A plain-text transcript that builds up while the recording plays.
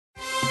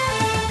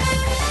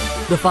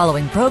The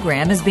following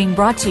program is being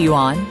brought to you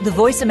on the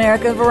Voice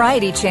America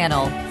Variety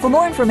Channel. For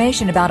more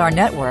information about our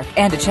network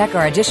and to check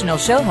our additional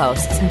show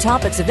hosts and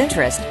topics of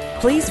interest,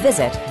 please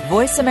visit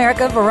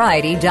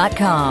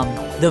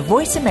voiceamericavariety.com. The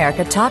Voice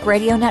America Talk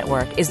Radio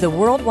Network is the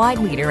worldwide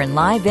leader in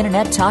live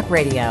Internet talk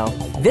radio.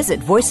 Visit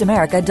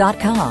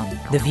voiceamerica.com.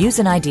 The views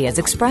and ideas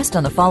expressed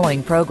on the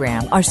following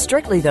program are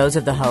strictly those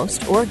of the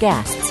host or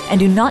guests and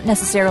do not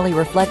necessarily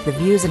reflect the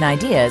views and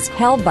ideas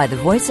held by the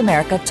Voice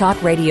America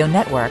Talk Radio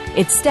Network,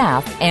 its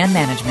staff, and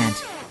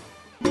management.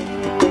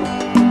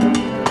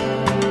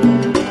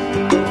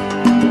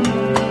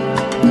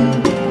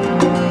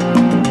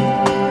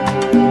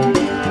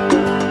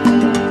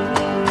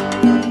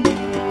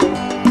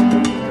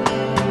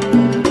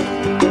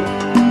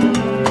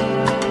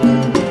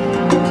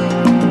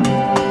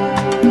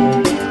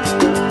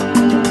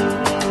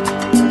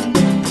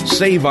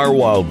 Save our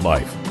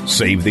wildlife,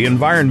 save the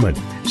environment,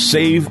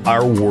 save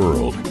our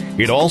world.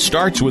 It all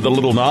starts with a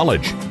little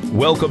knowledge.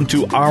 Welcome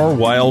to Our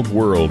Wild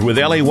World with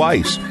Ellie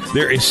Weiss.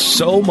 There is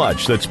so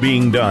much that's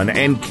being done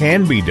and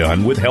can be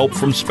done with help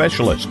from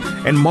specialists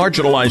and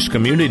marginalized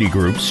community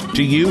groups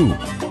to you.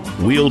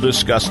 We'll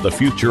discuss the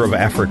future of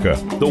Africa,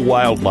 the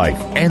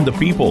wildlife, and the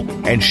people,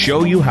 and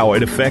show you how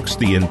it affects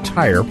the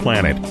entire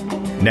planet.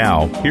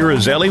 Now, here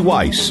is Ellie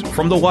Weiss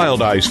from the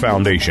Wild Eyes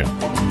Foundation.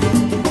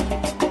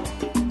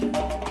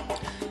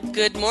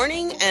 Good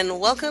morning and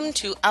welcome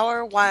to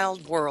Our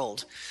Wild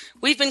World.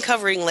 We've been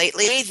covering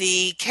lately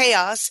the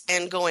chaos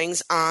and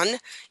goings on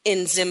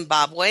in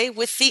Zimbabwe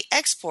with the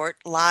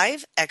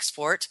live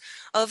export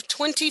of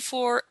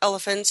 24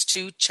 elephants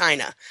to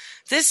China.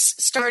 This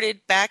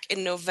started back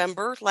in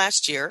November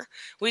last year.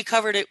 We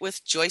covered it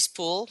with Joyce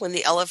Poole when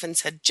the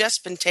elephants had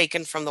just been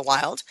taken from the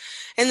wild.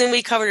 And then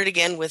we covered it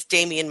again with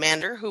Damian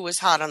Mander, who was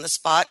hot on the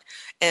spot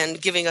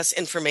and giving us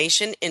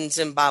information in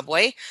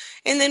Zimbabwe.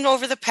 And then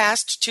over the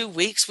past 2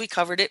 weeks, we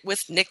covered it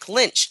with Nick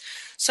Lynch.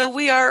 So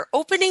we are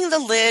opening the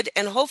lid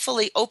and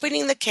hopefully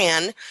opening the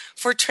can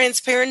for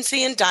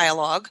transparency and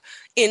dialogue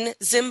in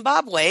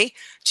Zimbabwe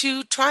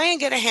to try and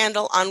get a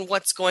handle on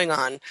what's going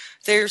on.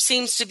 There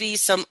seems to be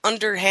some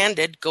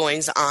underhanded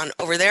goings on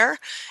over there.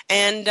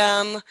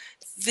 And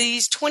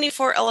these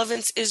 24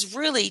 elephants is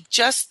really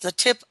just the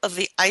tip of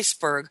the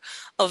iceberg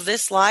of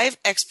this live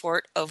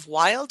export of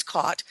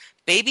wild-caught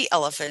baby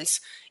elephants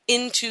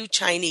into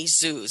Chinese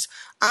zoos.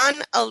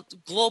 On a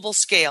global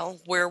scale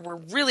where we're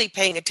really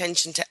paying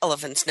attention to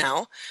elephants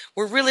now,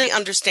 we're really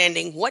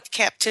understanding what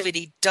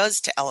captivity does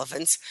to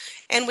elephants,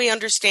 and we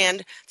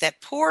understand that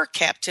poor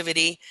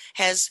captivity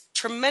has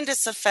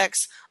tremendous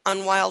effects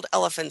on wild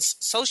elephants'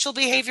 social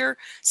behavior,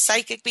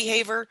 psychic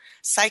behavior,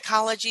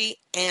 psychology,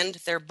 and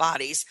their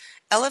bodies.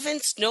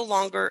 Elephants no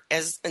longer,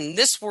 as in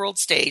this world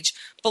stage,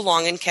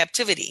 belong in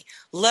captivity,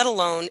 let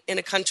alone in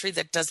a country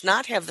that does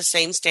not have the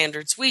same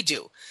standards we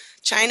do.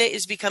 China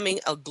is becoming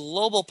a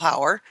global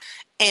power,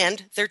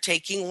 and they're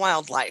taking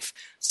wildlife.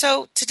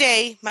 So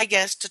today, my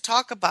guest to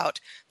talk about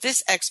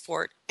this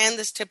export and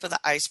this tip of the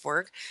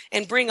iceberg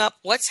and bring up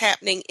what's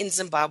happening in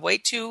Zimbabwe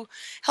to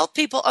help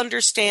people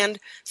understand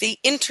the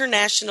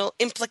international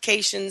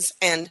implications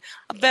and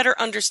a better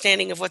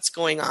understanding of what's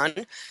going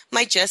on.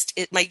 My guest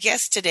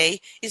today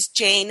is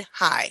Jane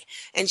Hai,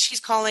 and she's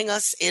calling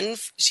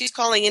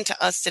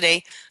into us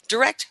today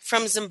direct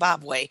from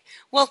Zimbabwe.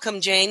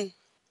 Welcome, Jane.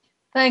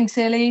 Thanks,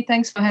 Ellie.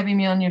 Thanks for having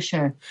me on your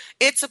show.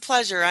 It's a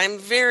pleasure. I'm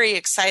very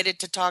excited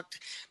to talk.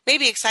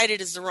 Maybe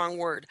excited is the wrong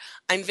word.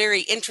 I'm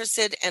very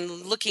interested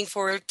and looking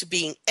forward to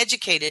being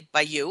educated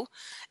by you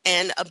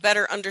and a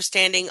better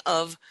understanding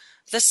of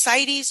the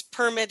CITES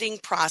permitting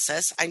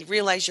process. I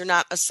realize you're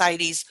not a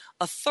CITES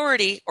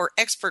authority or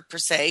expert per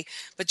se,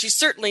 but you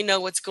certainly know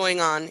what's going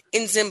on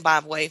in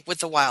Zimbabwe with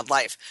the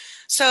wildlife.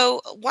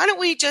 So why don't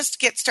we just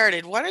get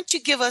started? Why don't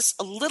you give us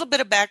a little bit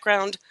of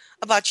background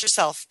about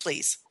yourself,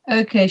 please?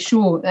 Okay,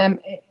 sure.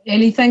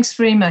 Ellie, thanks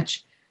very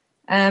much.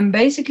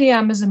 Basically,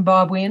 I'm a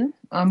Zimbabwean.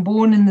 I'm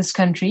born in this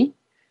country,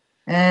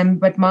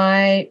 but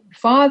my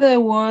father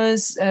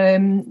was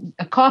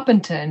a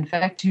carpenter, in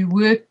fact, who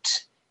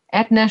worked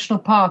at national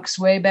parks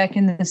way back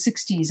in the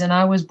 60s, and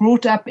I was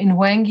brought up in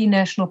Hwange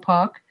National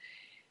Park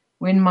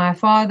when my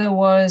father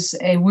was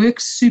a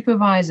works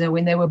supervisor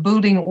when they were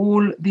building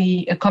all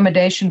the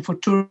accommodation for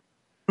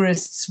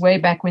tourists way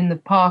back when the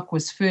park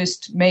was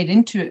first made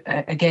into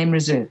a game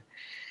reserve.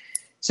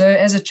 So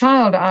as a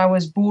child, I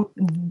was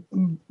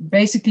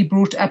basically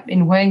brought up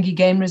in Hwange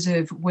Game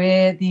Reserve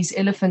where these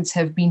elephants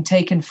have been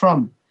taken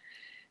from.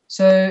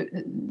 So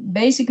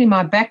basically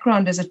my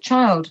background as a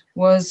child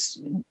was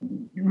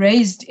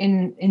raised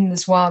in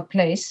this wild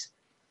place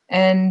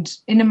and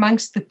in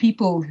amongst the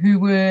people who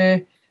were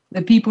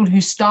the people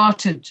who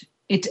started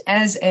it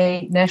as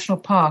a national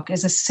park,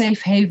 as a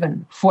safe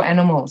haven for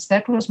animals.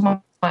 That was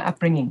my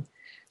upbringing.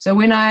 So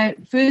when I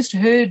first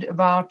heard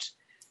about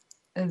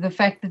the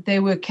fact that they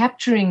were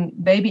capturing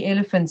baby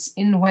elephants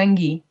in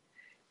Hwange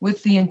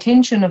with the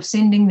intention of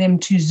sending them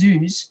to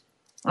zoos,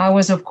 I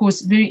was, of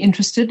course, very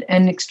interested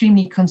and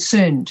extremely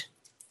concerned.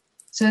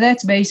 So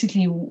that's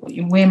basically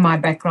where my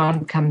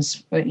background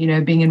comes,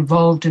 being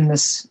involved in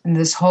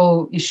this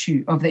whole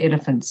issue of the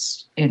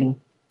elephants, Ellie.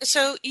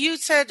 So you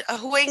said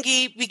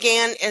Hwange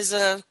began as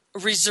a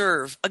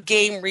reserve, a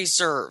game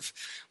reserve.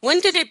 When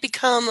did it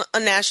become a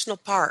national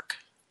park?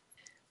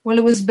 Well,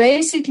 it was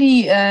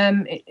basically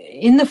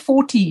in the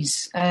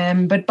 40s,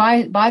 but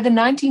by the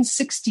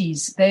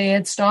 1960s, they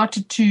had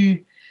started to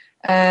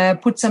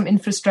put some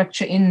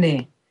infrastructure in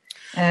there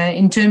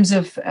in terms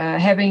of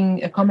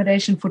having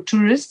accommodation for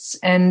tourists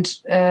and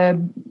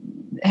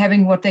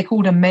having what they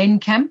called a main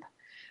camp,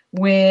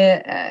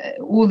 where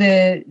all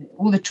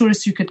the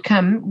tourists who could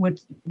come would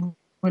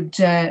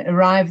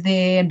arrive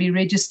there and be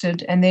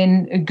registered, and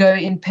then go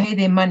and pay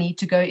their money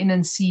to go in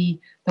and see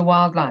the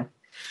wildlife.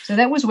 So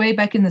that was way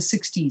back in the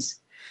 60s.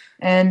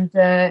 And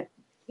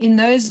in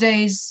those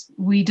days,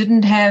 we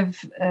didn't have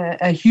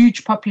a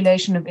huge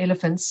population of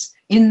elephants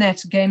in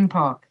that game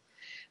park.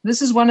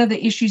 This is one of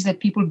the issues that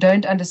people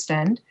don't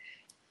understand,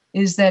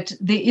 is that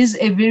there is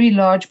a very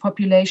large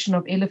population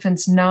of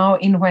elephants now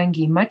in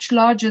Hwange, much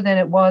larger than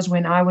it was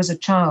when I was a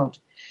child.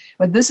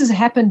 But this has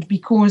happened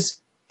because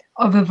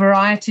of a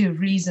variety of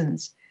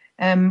reasons,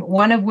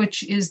 one of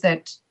which is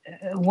that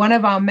one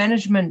of our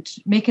management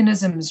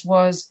mechanisms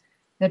was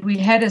that we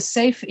had a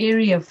safe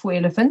area for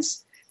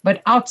elephants,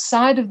 but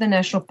outside of the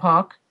national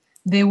park,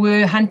 there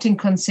were hunting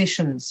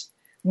concessions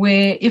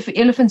where if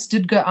elephants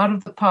did go out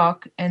of the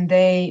park and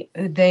they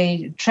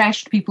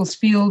trashed people's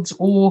fields,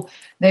 or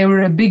they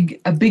were a big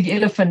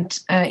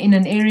elephant in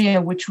an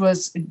area which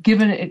was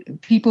given,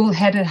 people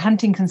had a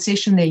hunting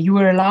concession there, you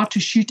were allowed to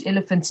shoot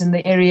elephants in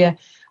the area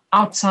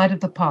outside of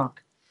the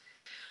park.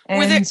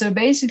 And so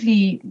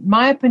basically,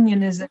 my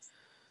opinion is that,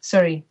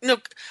 sorry. No,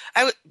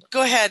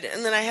 go ahead,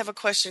 and then I have a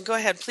question. Go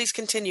ahead, please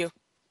continue.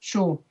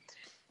 Sure.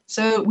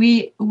 So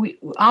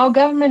our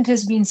government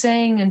has been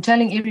saying and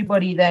telling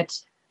everybody that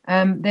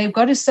they've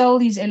got to sell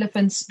these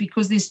elephants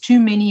because there's too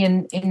many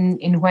in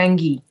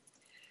Hwange.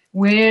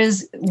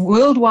 Whereas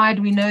worldwide,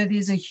 we know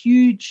there's a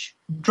huge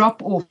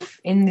drop-off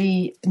in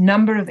the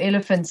number of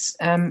elephants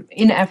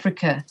in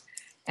Africa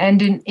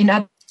and in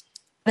other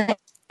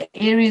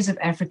areas of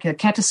Africa,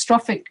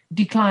 catastrophic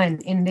decline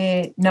in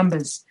their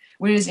numbers.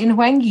 Whereas in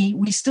Hwange,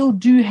 we still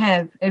do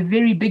have a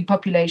very big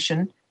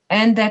population,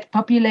 and that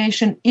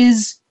population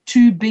is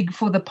too big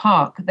for the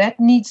park. That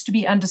needs to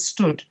be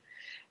understood.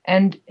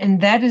 And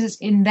that is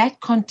in that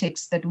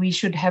context that we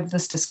should have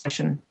this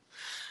discussion.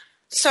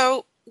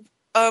 So,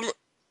 a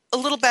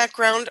little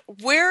background: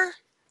 where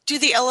do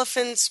the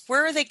elephants?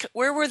 Where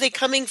were they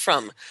coming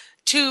from?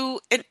 To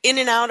in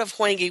and out of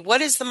Hwange?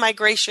 What is the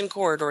migration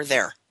corridor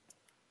there?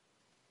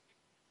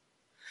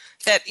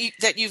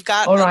 That you've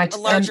got a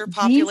larger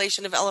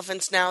population of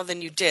elephants now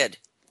than you did.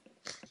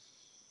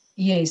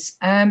 Yes.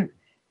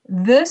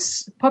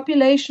 This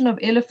population of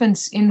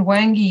elephants in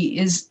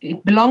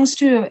Hwange belongs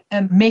to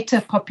a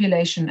meta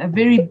population, a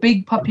very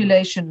big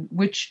population,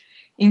 which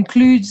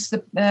includes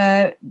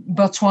the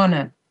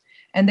Botswana.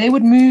 And they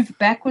would move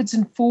backwards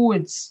and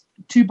forwards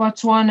to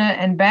Botswana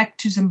and back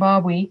to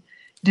Zimbabwe,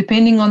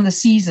 depending on the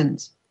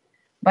seasons.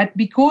 But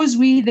because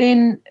we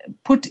then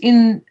put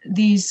in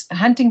these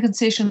hunting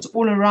concessions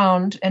all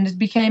around, and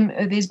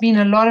there's been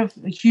a lot of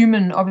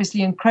human,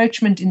 obviously,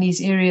 encroachment in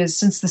these areas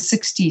since the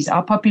 60s.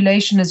 Our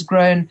population has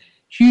grown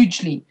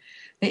hugely.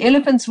 The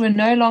elephants were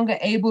no longer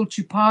able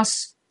to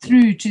pass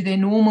through to their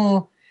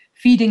normal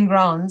feeding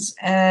grounds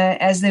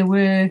as they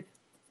were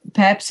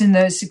perhaps in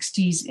those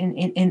 60s,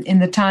 in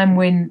the time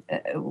when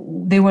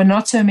there were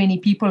not so many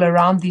people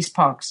around these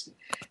parks.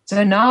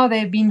 So now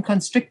they've been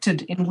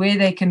constricted in where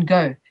they can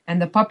go,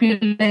 and the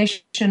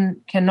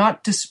population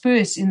cannot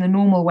disperse in the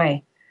normal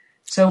way.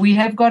 So we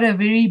have got a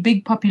very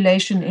big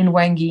population in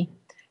Hwange,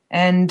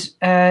 and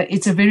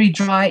it's a very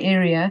dry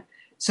area.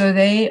 So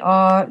they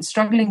are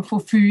struggling for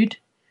food.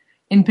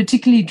 In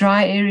particularly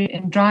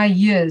dry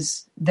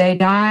years, they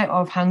die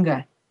of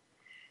hunger.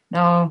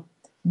 Now,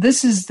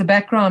 this is the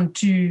background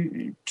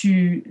to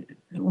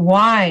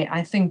why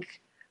I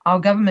think our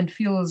government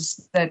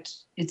feels that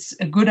it's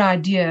a good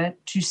idea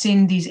to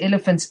send these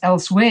elephants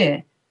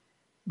elsewhere.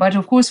 But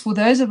of course, for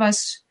those of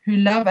us who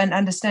love and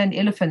understand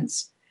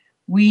elephants,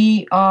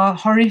 we are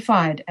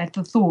horrified at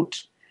the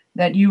thought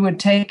that you would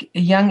take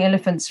young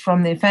elephants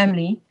from their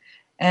family,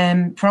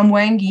 from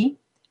Hwange,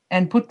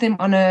 and put them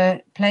on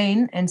a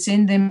plane and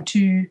send them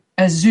to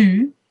a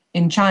zoo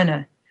in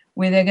China,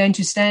 where they're going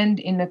to stand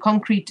in a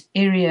concrete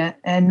area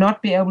and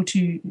not be able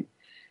to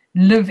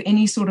live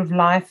any sort of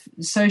life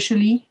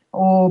socially,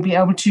 or be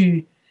able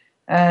to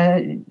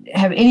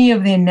have any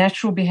of their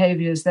natural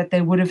behaviors that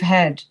they would have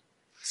had.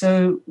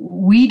 So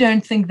we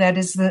don't think that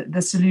is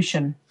the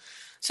solution.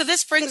 So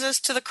this brings us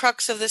to the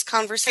crux of this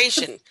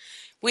conversation.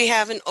 We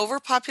have an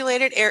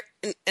overpopulated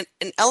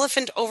an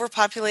elephant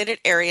overpopulated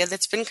area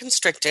that's been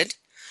constricted.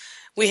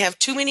 We have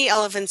too many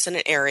elephants in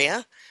an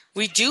area.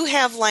 We do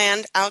have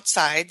land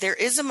outside. There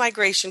is a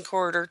migration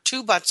corridor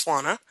to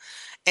Botswana,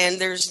 and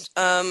there's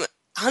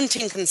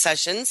hunting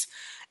concessions.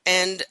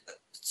 And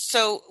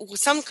So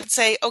some could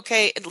say,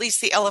 okay, at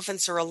least the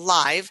elephants are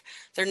alive.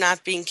 They're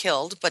not being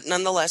killed, but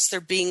nonetheless,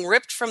 they're being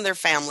ripped from their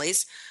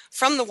families,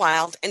 from the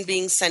wild, and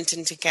being sent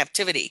into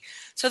captivity.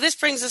 So this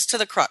brings us to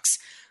the crux.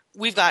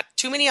 We've got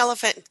too many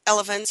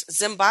elephants.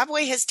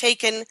 Zimbabwe has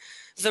taken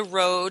the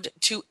road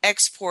to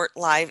export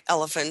live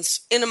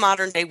elephants in a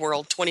modern day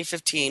world,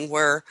 2015,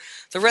 where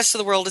the rest of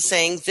the world is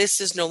saying this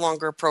is no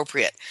longer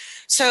appropriate.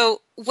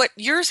 So what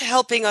you're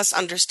helping us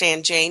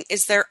understand, Jane,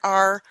 is there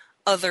are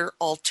other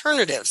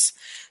alternatives,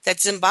 that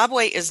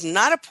Zimbabwe is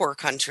not a poor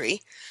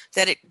country,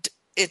 that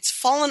it's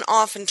fallen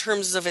off in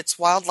terms of its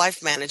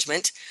wildlife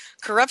management.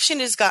 Corruption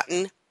has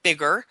gotten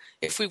bigger.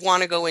 If we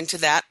want to go into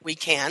that, we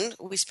can.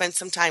 We spent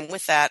some time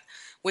with that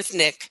with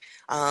Nick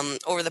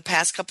over the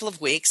past couple of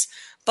weeks.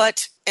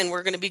 And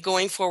we're going to be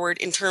going forward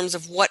in terms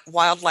of what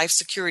wildlife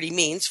security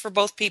means for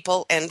both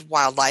people and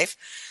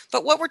wildlife.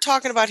 But what we're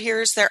talking about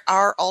here is there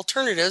are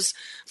alternatives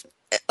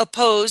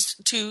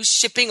opposed to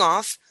shipping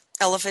off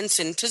elephants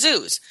into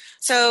zoos.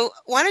 So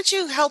why don't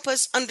you help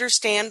us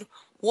understand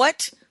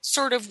what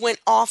sort of went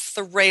off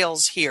the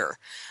rails here?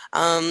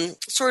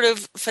 Sort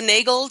of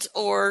finagled,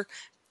 or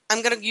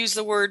I'm going to use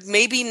the word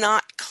maybe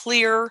not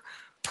clear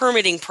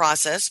permitting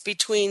process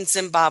between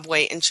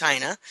Zimbabwe and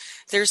China.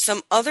 There's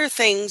some other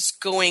things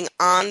going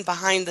on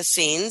behind the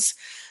scenes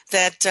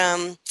that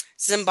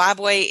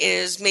Zimbabwe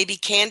is maybe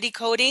candy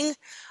coating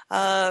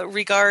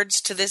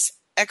regards to this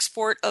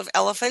export of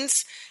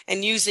elephants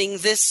and using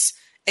this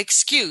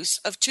excuse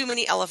of too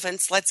many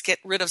elephants, let's get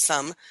rid of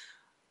some,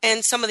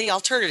 and some of the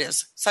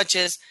alternatives, such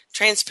as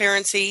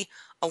transparency,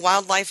 a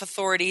wildlife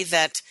authority,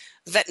 that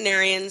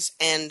veterinarians,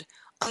 and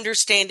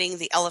understanding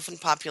the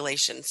elephant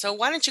population. So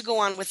why don't you go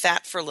on with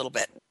that for a little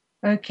bit?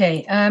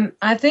 Okay.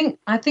 I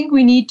think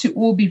we need to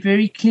all be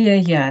very clear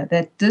here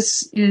that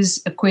this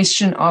is a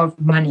question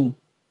of money.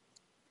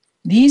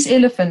 These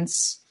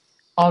elephants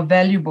are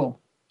valuable.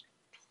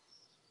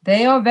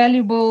 They are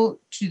valuable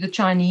to the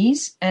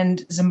Chinese,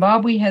 and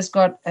Zimbabwe has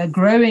got a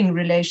growing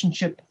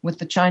relationship with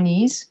the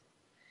Chinese.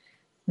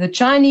 The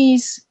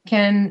Chinese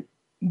can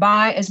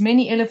buy as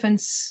many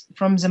elephants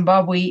from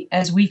Zimbabwe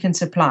as we can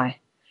supply,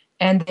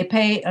 and they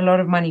pay a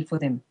lot of money for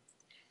them.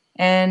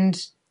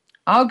 And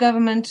our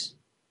government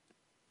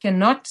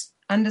cannot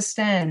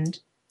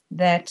understand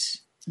that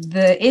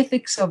the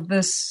ethics of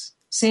this,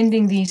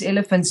 sending these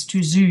elephants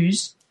to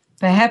zoos,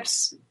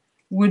 perhaps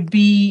would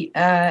be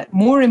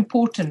more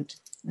important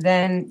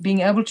than being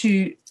able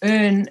to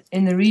earn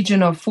in the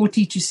region of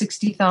 $40,000 to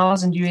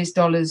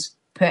 $60,000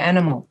 per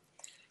animal.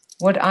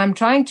 What I'm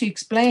trying to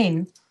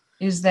explain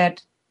is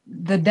that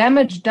the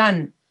damage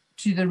done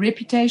to the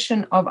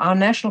reputation of our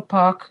National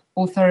Park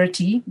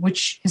Authority,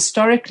 which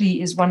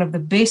historically is one of the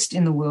best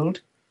in the world,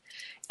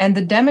 and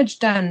the damage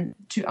done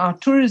to our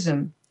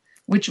tourism,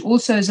 which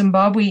also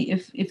Zimbabwe,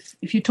 if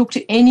you talk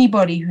to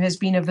anybody who has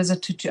been a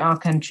visitor to our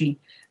country,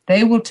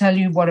 they will tell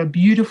you what a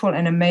beautiful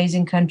and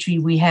amazing country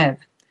we have.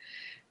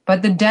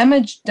 But the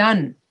damage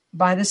done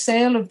by the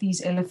sale of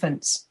these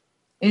elephants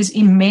is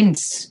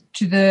immense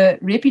to the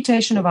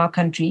reputation of our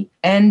country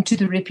and to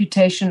the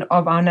reputation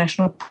of our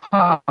national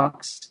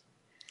parks.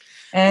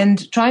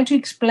 And trying to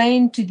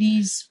explain to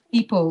these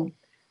people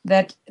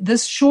that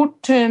this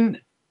short-term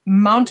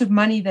amount of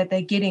money that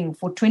they're getting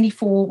for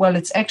 24, well,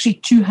 it's actually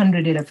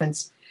 200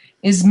 elephants,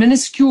 is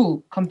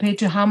minuscule compared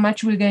to how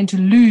much we're going to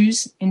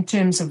lose in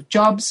terms of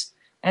jobs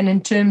and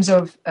in terms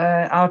of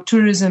our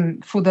tourism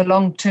for the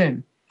long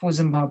term for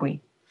Zimbabwe.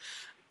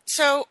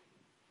 So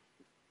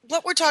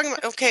what we're talking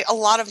about, okay, a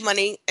lot of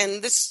money,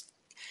 and this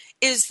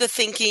is the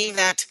thinking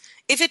that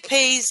if it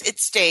pays, it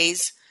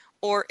stays,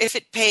 or if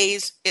it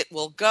pays, it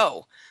will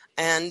go.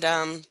 And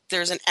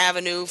there's an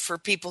avenue for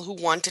people who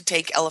want to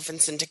take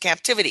elephants into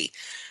captivity.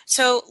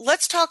 So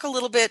let's talk a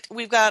little bit.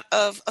 We've got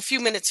a few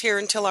minutes here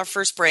until our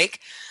first break.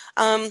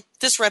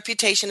 This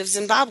reputation of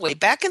Zimbabwe.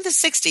 Back in the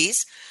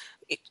 60s,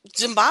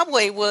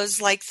 Zimbabwe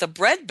was like the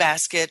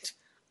breadbasket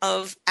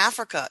of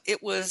Africa.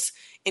 It was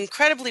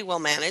incredibly well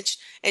managed.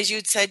 As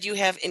you'd said, you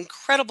have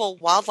incredible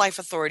wildlife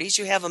authorities.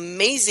 You have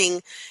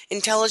amazing,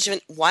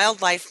 intelligent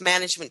wildlife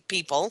management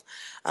people.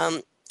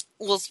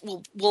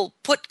 We'll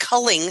put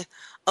culling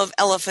of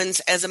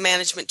elephants as a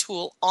management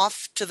tool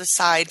off to the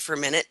side for a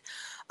minute.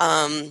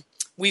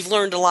 We've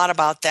learned a lot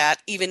about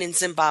that, even in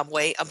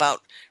Zimbabwe,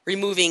 about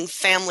removing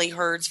family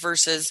herds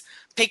versus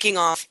picking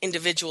off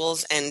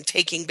individuals and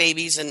taking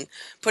babies and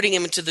putting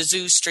them into the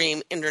Zoo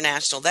Stream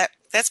International.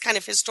 That's kind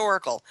of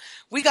historical.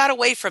 We got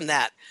away from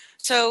that.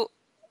 So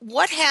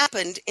what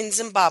happened in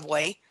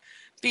Zimbabwe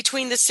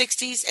between the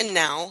 60s and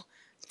now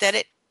that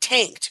it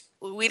tanked?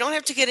 We don't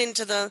have to get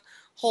into the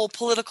whole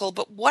political,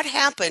 but what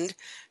happened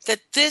that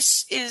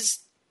this is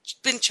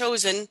been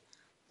chosen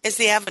as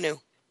the avenue?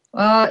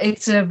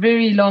 It's a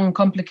very long,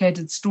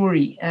 complicated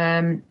story.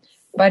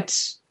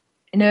 But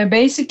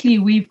basically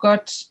we've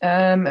got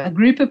a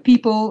group of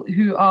people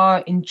who are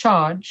in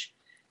charge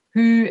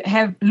who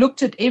have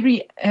looked at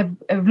every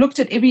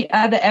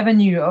other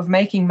avenue of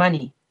making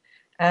money.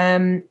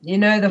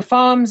 The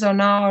farms are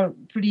now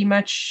pretty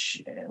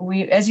much,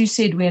 as you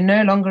said, we're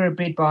no longer a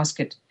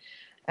breadbasket.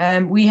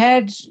 We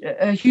had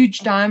a huge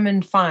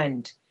diamond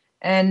find,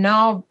 and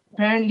now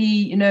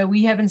apparently,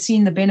 we haven't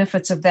seen the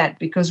benefits of that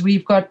because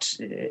we've got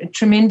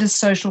tremendous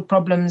social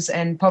problems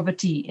and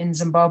poverty in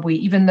Zimbabwe,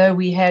 even though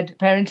we had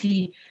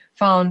apparently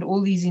found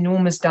all these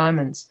enormous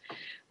diamonds.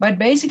 But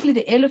basically,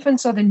 the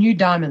elephants are the new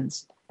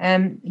diamonds.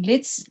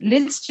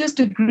 Let's just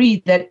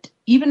agree that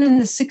even in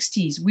the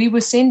 60s, we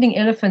were sending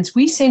elephants.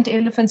 We sent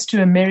elephants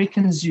to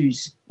American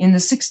zoos in the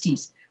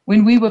 60s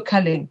when we were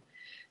culling.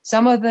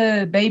 Some of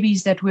the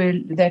babies that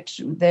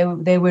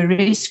they were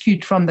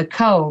rescued from the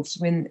culls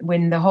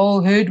when the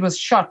whole herd was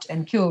shot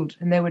and killed,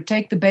 and they would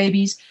take the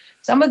babies.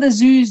 Some of the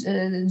zoos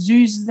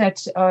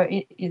that are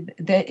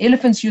the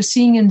elephants you're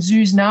seeing in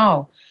zoos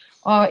now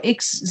are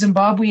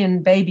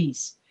ex-Zimbabwean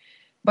babies.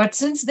 But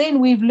since then,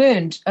 we've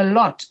learned a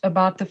lot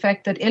about the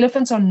fact that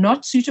elephants are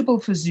not suitable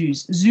for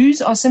zoos.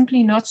 Zoos are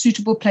simply not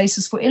suitable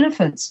places for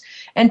elephants,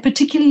 and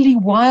particularly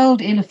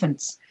wild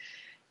elephants.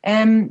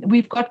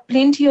 We've got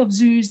plenty of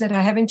zoos that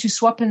are having to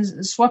swap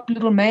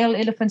little male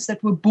elephants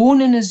that were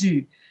born in a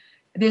zoo.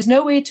 There's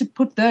nowhere to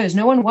put those.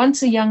 No one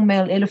wants a young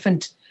male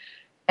elephant.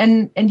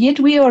 And yet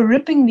we are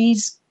ripping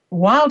these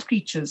wild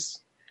creatures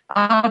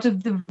out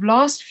of the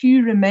last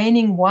few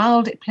remaining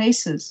wild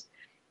places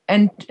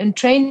and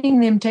training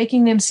them,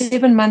 taking them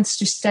 7 months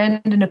to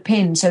stand in a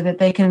pen so that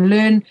they can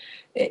learn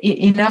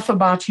enough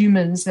about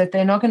humans that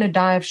they're not going to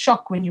die of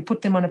shock when you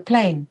put them on a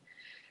plane.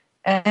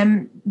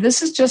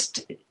 This is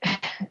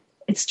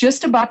it's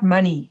just about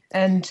money,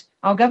 and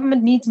our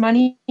government needs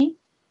money, and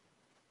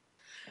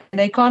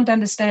they can't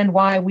understand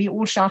why we're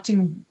all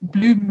shouting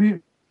blue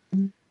murder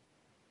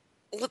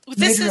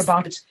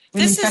about it.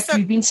 When in fact,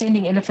 we've been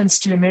sending elephants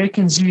to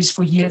American zoos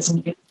for years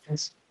and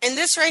years. And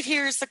this right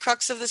here is the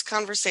crux of this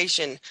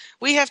conversation.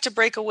 We have to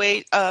break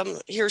away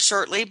here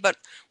shortly, but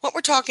what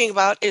we're talking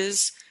about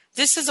is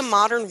this is a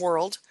modern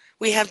world.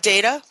 We have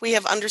data, we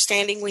have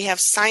understanding, we have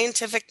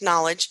scientific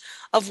knowledge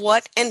of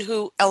what and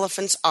who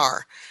elephants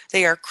are.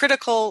 They are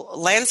critical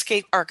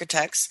landscape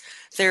architects.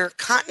 They're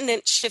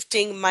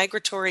continent-shifting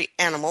migratory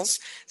animals.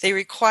 They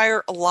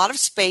require a lot of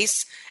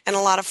space and a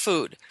lot of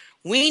food.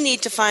 We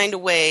need to find a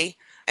way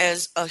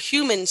as a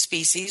human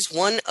species,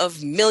 one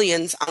of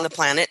millions on the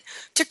planet,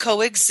 to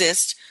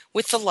coexist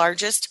with the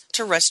largest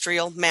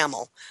terrestrial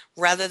mammal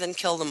rather than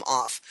kill them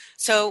off.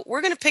 So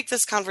we're going to pick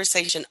this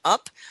conversation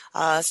up.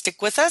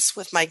 Stick with us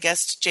with my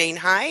guest, Jane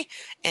Hai,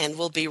 and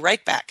we'll be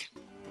right back.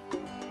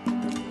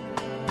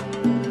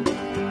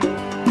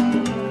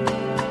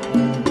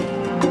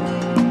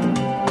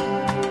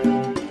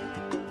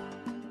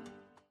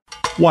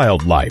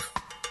 Wildlife.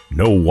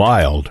 No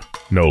wild,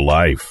 no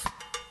life.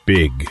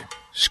 Big,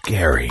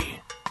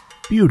 scary,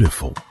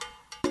 beautiful.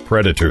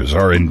 Predators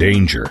are in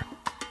danger.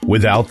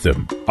 Without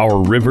them,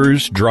 our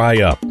rivers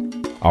dry up.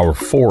 Our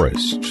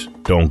forests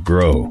don't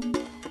grow.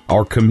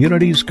 Our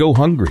communities go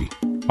hungry.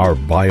 Our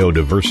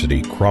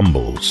biodiversity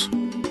crumbles.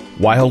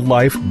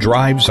 Wildlife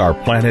drives our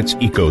planet's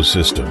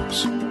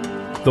ecosystems.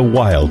 The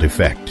Wild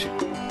Effect.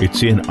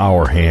 It's in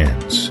our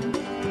hands.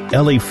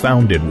 Ellie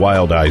founded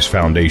Wild Eyes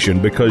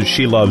Foundation because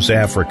she loves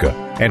Africa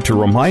and to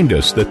remind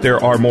us that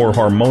there are more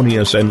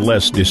harmonious and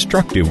less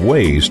destructive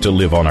ways to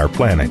live on our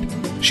planet.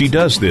 She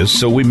does this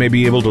so we may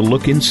be able to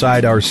look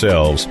inside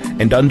ourselves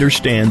and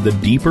understand the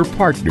deeper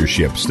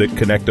partnerships that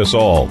connect us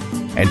all,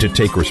 and to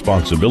take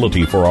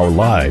responsibility for our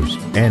lives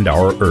and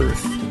our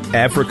Earth.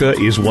 Africa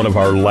is one of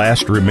our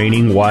last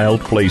remaining wild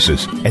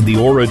places and the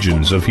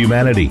origins of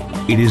humanity.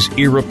 It is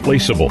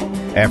irreplaceable.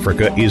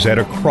 Africa is at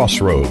a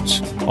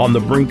crossroads, on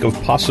the brink of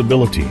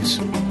possibilities.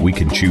 We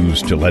can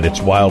choose to let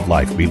its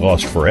wildlife be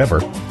lost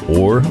forever,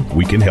 or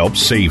we can help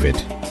save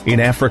it. In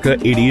Africa,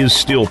 it is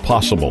still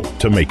possible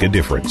to make a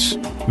difference.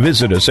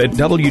 Visit us at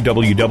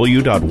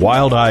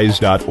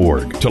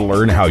www.wildeyes.org to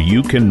learn how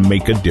you can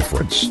make a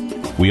difference.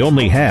 We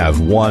only have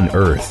one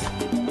Earth.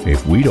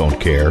 If we don't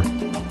care,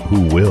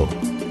 who will?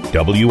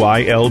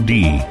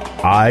 WILDIZE.org.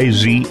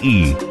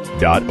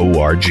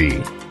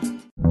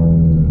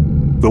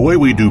 The way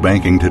we do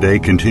banking today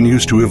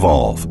continues to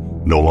evolve.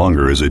 No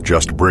longer is it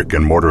just brick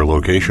and mortar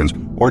locations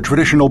or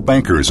traditional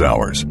banker's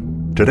hours.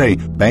 Today,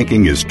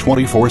 banking is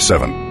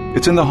 24/7.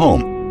 It's in the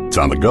home. It's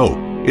on the go.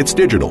 It's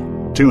digital.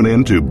 Tune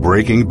in to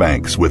Breaking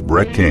Banks with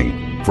Brett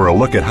King for a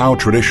look at how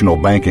traditional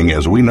banking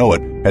as we know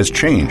it has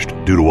changed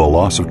due to a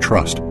loss of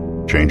trust,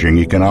 changing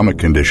economic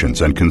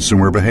conditions and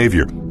consumer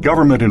behavior,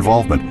 government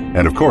involvement,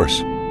 and of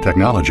course,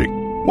 technology.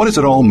 What does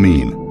it all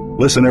mean?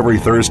 Listen every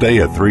Thursday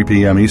at 3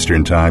 p.m.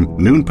 Eastern Time,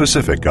 noon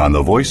Pacific on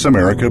the Voice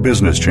America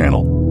Business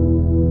Channel.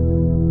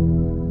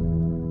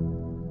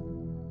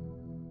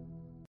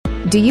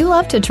 Do you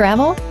love to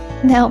travel?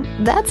 Now,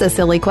 that's a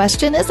silly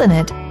question, isn't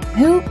it?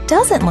 Who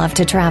doesn't love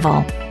to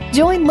travel?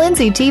 Join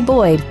Lindsay T.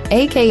 Boyd,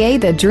 a.k.a.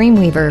 the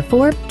Dreamweaver,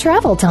 for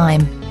Travel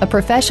Time. A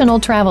professional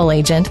travel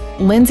agent,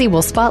 Lindsay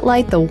will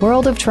spotlight the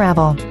world of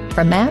travel,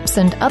 From maps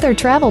and other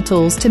travel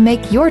tools to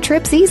make your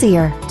trips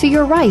easier, to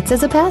your rights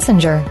as a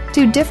passenger,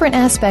 to different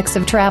aspects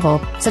of travel,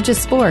 such as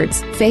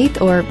sports,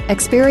 faith, or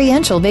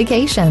experiential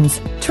vacations.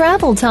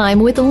 Travel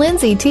Time with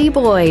Lindsay T.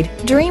 Boyd,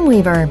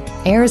 Dreamweaver,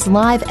 airs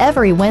live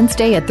every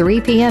Wednesday at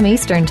 3 p.m.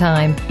 Eastern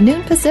Time,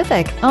 noon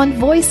Pacific, on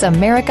Voice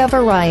America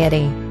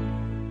Variety.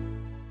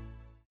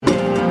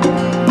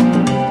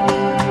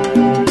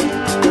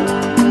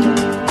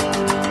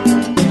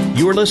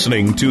 You're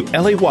listening to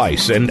Ellie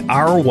Weiss and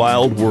Our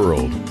Wild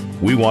World.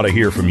 We want to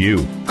hear from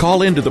you.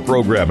 Call into the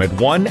program at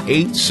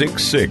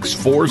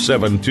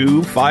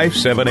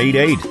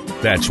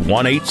 1-866-472-5788. That's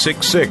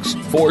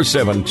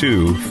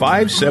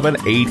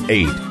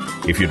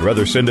 1-866-472-5788. If you'd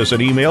rather send us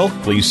an email,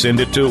 please send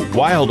it to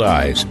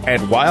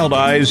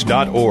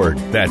wildeyes@wildeyes.org.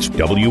 That's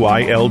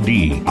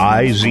WILDIZE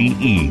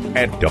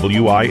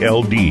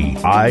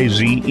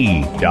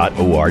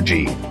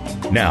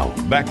 @WILDIZE.org. Now,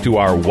 back to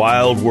our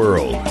wild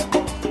world.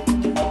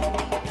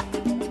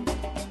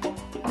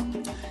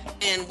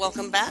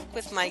 Welcome back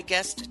with my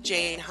guest,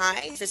 Jane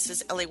High. This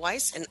is Ellie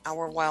Weiss in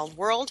Our Wild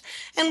World,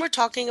 and we're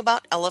talking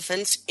about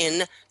elephants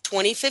in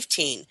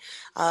 2015.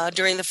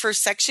 During the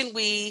first section,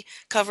 we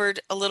covered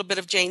a little bit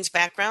of Jane's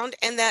background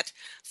and that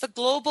the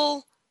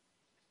global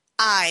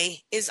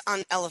eye is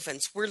on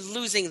elephants. We're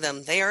losing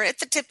them. They are at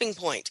the tipping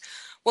point.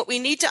 What we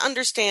need to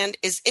understand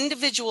is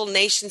individual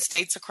nation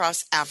states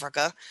across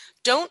Africa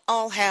don't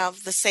all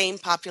have the same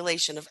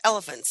population of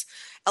elephants.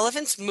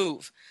 Elephants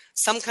move.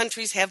 Some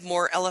countries have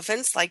more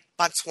elephants, like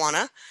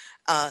Botswana,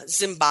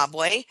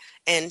 Zimbabwe,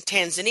 and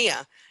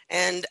Tanzania.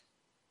 And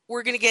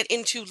we're going to get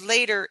into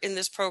later in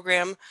this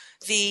program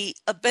a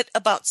bit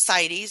about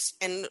CITES.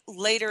 And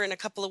later in a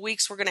couple of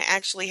weeks, we're going to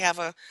actually have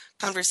a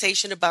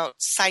conversation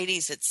about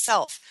CITES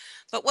itself.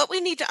 But what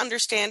we need to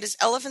understand is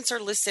elephants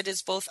are listed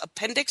as both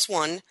Appendix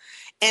 1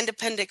 and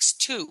Appendix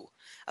 2.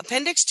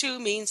 Appendix 2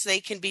 means they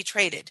can be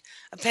traded.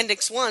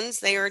 Appendix 1s,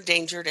 they are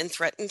endangered and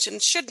threatened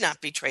and should not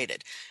be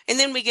traded. And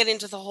then we get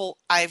into the whole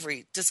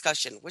ivory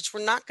discussion, which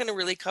we're not going to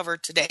really cover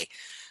today.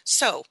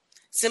 So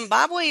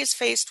Zimbabwe is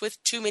faced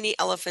with too many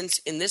elephants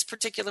in this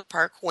particular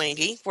park,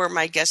 Hwange, where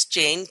my guest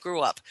Jane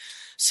grew up.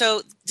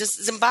 So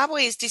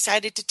Zimbabwe has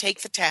decided to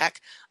take the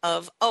tack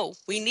of,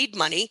 we need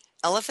money.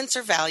 Elephants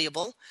are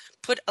valuable.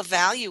 Put a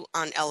value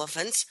on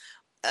elephants.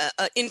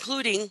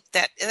 Including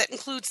that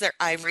includes their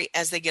ivory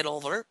as they get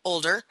older,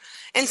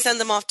 and send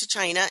them off to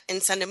China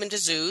and send them into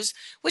zoos,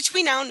 which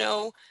we now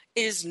know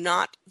is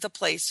not the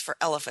place for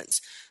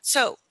elephants.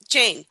 So,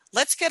 Jane,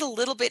 let's get a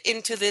little bit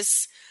into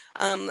this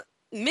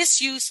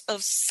misuse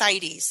of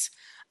CITES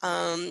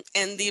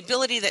and the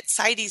ability that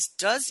CITES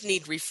does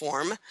need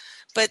reform,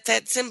 but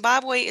that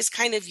Zimbabwe is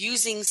kind of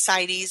using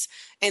CITES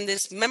and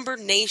this member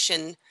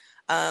nation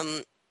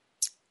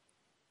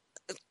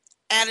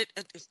added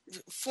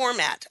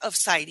format of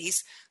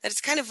CITES, that it's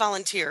kind of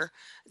volunteer,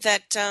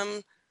 that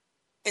and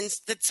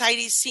that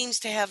CITES seems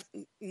to have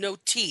no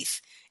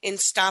teeth in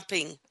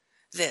stopping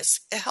this.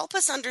 Help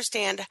us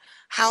understand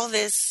how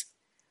this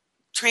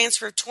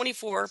transfer of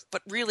 24,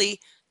 but really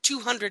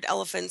 200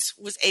 elephants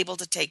was able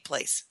to take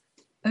place.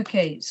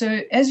 Okay,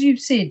 so as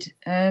you've said,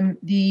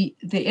 the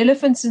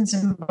elephants in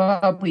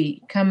Zimbabwe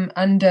come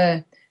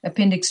under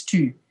Appendix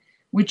 2,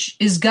 which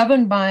is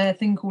governed by a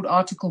thing called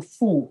Article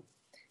 4.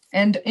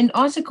 And in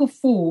Article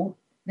 4,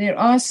 there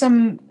are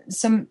some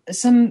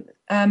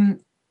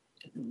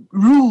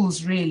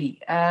rules, really,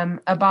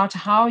 about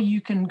how you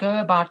can go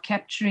about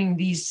capturing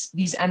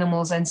these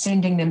animals and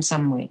sending them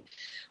somewhere.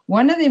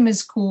 One of them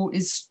is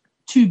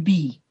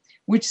 2B,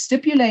 which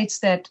stipulates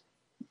that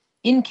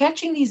in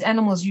catching these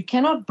animals, you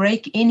cannot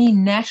break any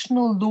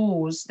national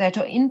laws that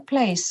are in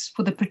place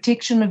for the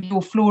protection of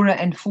your flora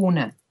and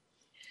fauna.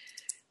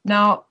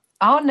 Now,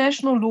 our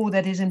national law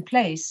that is in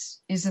place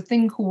is a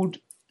thing called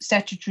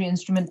Statutory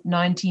Instrument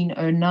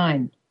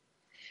 1909.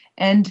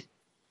 And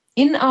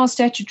in our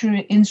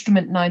Statutory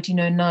Instrument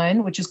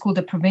 1909, which is called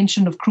the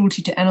Prevention of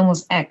Cruelty to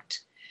Animals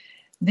Act,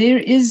 there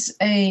is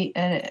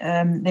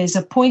there's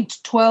a point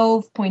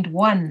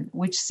 12.1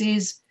 which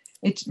says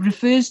it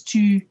refers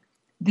to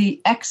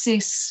the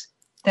access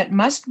that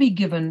must be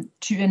given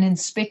to an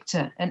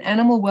inspector, an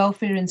animal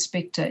welfare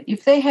inspector,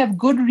 if they have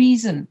good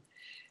reason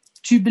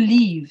to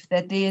believe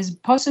that there has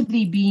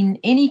possibly been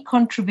any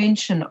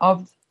contravention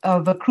of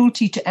a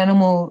Cruelty to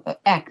Animal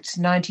Act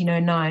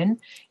 1909.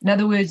 In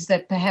other words,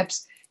 that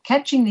perhaps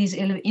catching these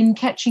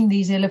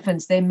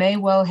elephants, there may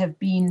well have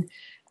been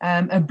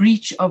a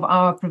breach of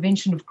our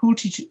Prevention of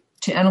Cruelty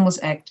to Animals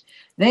Act.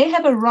 They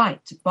have a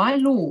right by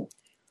law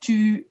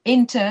to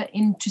enter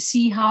in to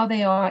see how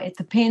they are at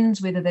the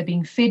pens, whether they're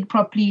being fed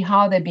properly,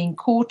 how they're being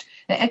caught.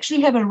 They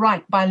actually have a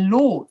right by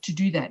law to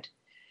do that.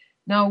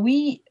 Now,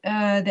 we,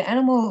 the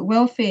animal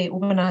welfare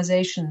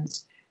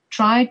organizations,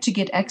 tried to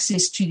get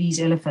access to these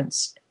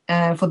elephants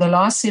for the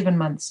last 7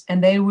 months,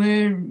 and they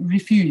were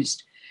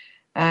refused.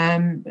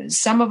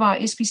 Some of our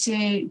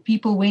SPCA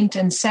people went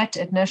and sat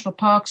at national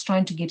parks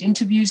trying to get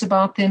interviews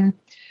about them.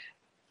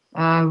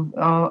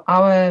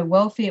 Our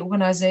welfare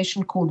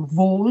organization called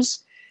VAWS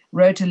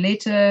wrote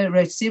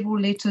several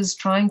letters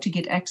trying to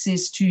get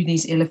access to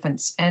these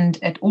elephants, and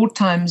at all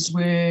times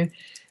were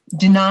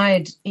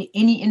denied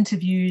any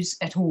interviews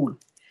at all.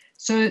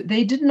 So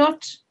they did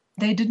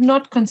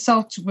not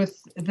consult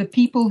with the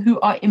people who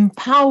are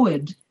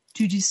empowered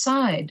to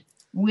decide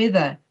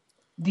whether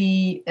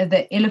the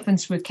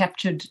elephants were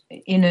captured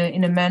in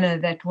a manner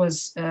that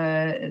was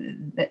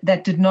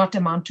that did not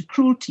amount to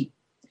cruelty.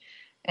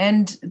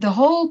 And the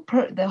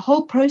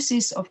whole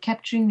process of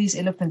capturing these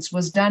elephants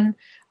was done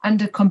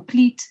under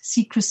complete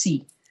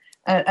secrecy,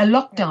 a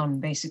lockdown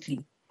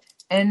basically.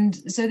 And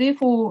so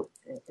therefore,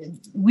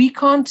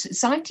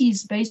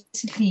 CITES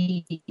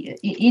basically,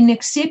 in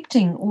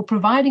accepting or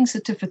providing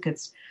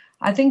certificates,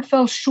 I think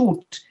fell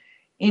short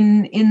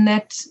in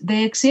that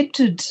they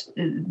accepted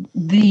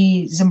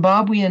the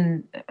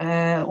Zimbabwean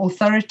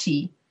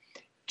authority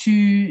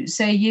to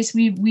say, yes,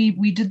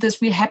 we did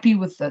this, we're happy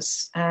with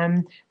this.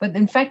 But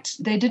in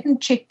fact, they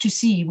didn't check to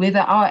see whether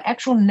our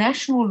actual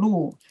national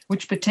law,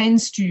 which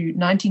pertains to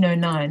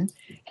 1909,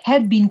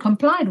 had been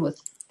complied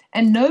with.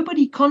 And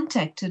nobody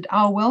contacted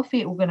our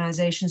welfare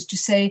organizations to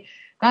say,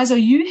 guys, are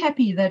you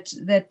happy that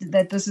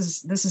this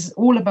is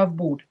all above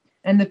board?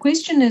 And the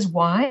question is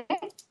why?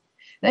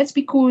 That's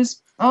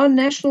because our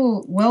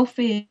national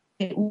welfare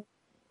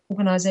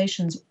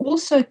organizations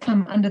also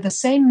come under the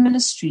same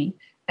ministry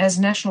as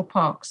national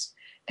parks.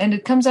 And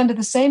it comes under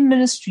the same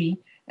ministry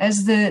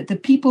as the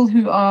people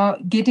who are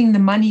getting the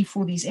money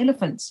for these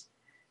elephants.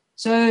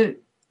 So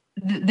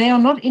they are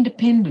not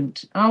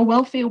independent. Our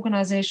welfare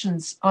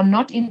organizations are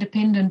not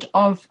independent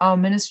of our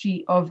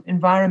Ministry of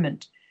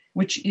Environment,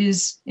 which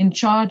is in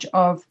charge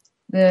of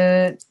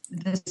the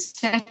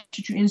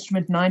statutory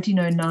instrument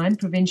 1909,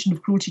 Prevention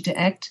of Cruelty to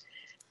Act,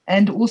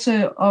 and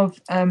also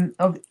of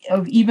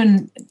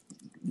even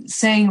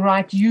saying,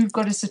 right, you've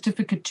got a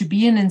certificate to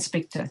be an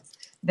inspector.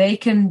 They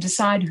can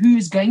decide who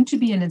is going to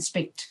be an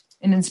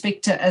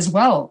inspector as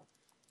well.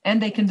 And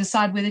they can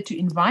decide whether to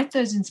invite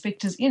those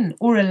inspectors in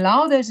or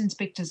allow those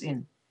inspectors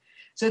in.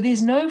 So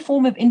there's no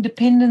form of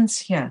independence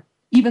here,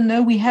 even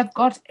though we have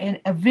got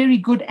a very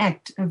good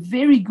act, a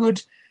very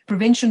good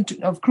Prevention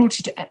of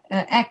Cruelty to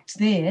Act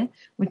there,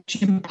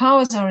 which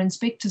empowers our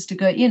inspectors to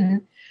go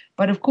in.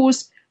 But of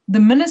course, the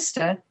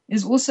minister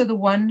is also the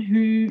one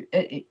who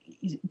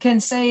can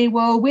say,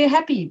 well, we're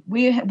happy.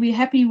 We're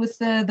happy with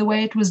the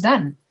way it was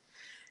done,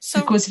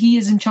 because he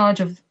is in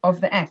charge of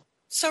the act.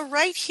 So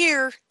right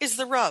here is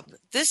the rub.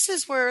 This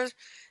is where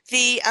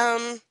the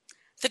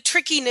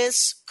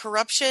trickiness,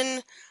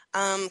 corruption,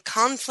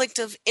 conflict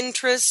of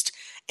interest,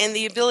 and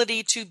the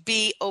ability to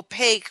be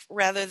opaque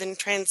rather than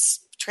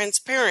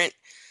transparent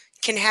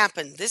can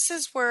happen. This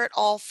is where it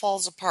all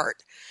falls apart.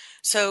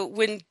 So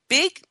when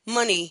big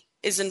money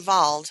is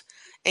involved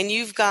and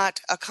you've got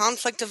a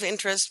conflict of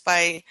interest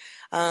by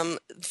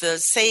the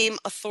same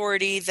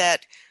authority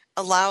that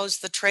allows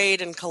the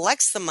trade and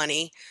collects the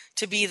money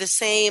to be the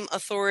same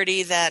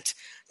authority that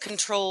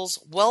controls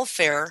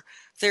welfare,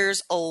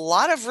 there's a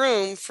lot of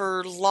room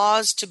for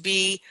laws to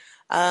be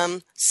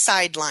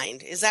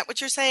sidelined. Is that what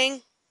you're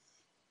saying?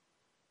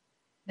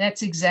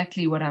 That's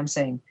exactly what I'm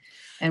saying.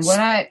 And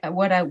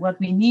what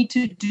we need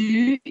to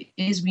do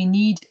is we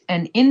need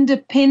an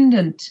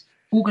independent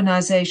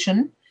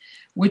organization,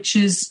 which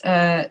is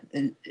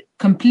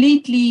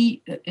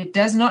completely, it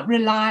does not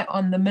rely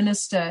on the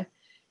minister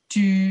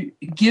to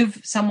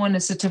give someone a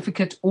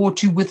certificate or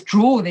to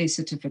withdraw their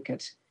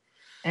certificate.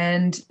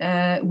 And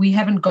we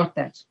haven't got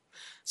that.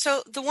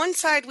 So the one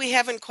side we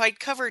haven't quite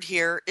covered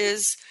here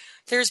is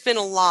there's been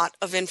a lot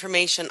of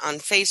information on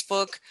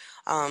Facebook,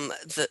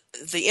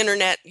 the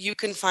internet. You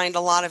can find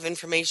a lot of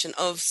information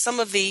of some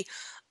of the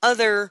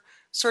other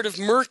sort of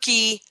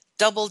murky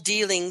double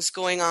dealings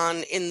going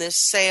on in this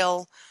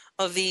sale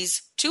of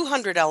these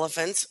 200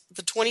 elephants,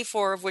 the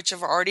 24 of which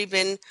have already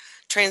been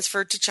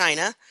transferred to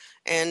China.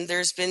 And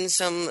there's been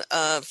some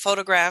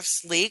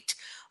photographs leaked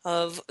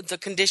of the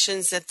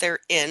conditions that they're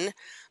in,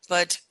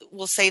 but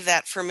we'll save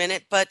that for a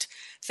minute. But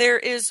there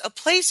is a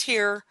place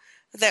here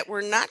that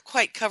we're not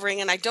quite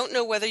covering, and I don't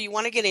know whether you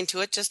want to get into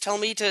it. Just tell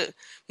me to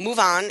move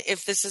on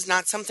if this is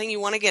not something you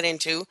want to get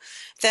into,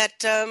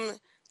 that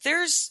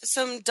there's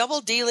some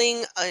double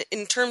dealing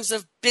in terms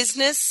of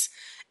business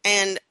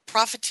and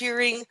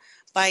profiteering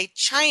by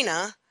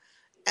China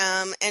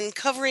and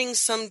covering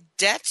some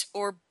debt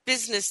or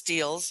business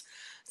deals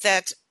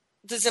that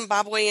the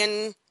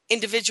Zimbabwean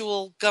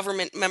individual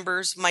government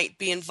members might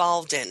be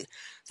involved in.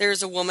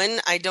 There's a woman,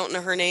 I don't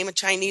know her name, a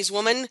Chinese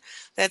woman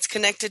that's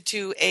connected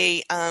to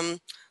a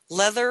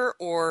leather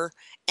or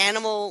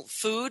animal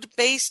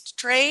food-based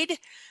trade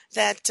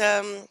that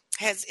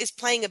is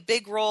playing a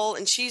big role,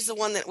 and she's the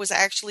one that was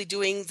actually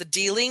doing the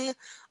dealing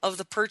of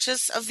the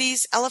purchase of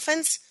these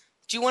elephants.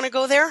 Do you want to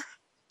go there?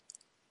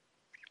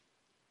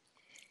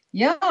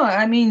 Yeah,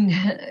 I mean,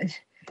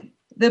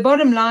 the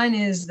bottom line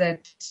is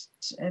that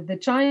the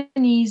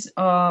Chinese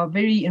are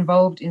very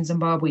involved in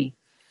Zimbabwe,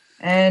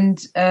 and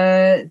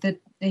the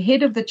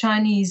head of the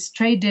Chinese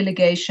trade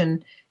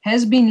delegation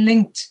has been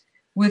linked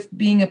with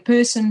being a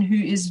person who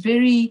is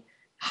very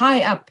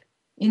high up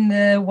in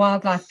the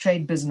wildlife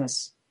trade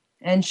business.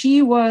 And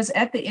she was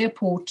at the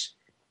airport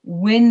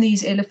when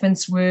these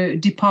elephants were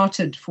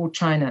departed for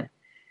China.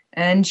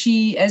 And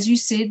she, as you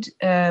said,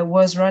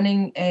 was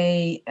running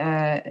a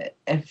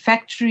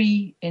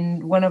factory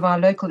in one of our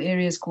local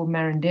areas called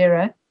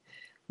Marandera,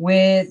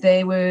 where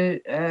they were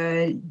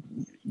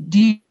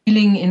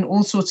dealing in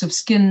all sorts of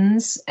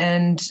skins.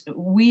 And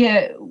we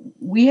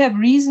have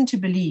reason to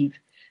believe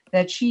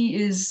that she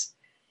is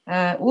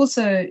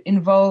also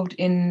involved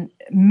in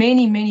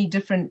many, many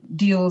different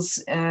deals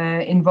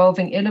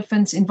involving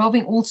elephants,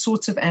 involving all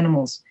sorts of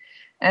animals.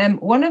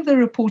 One of the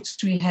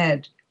reports we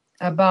had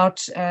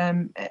about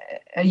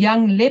a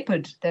young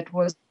leopard that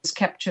was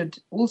captured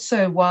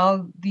also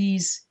while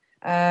these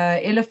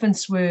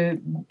elephants were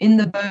in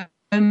the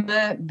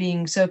Burma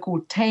being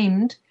so-called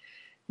tamed.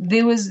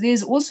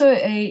 There's also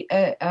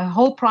a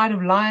whole pride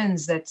of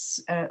lions that's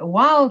a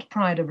wild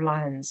pride of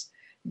lions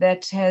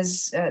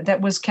that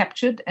was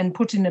captured and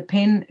put in a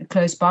pen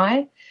close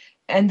by.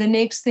 And the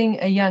next thing,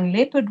 a young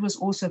leopard was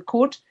also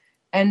caught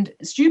and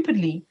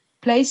stupidly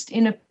placed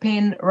in a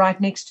pen right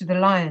next to the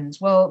lions.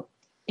 Well,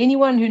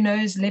 anyone who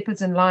knows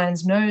leopards and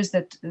lions knows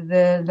that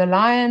the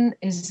lion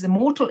is the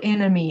mortal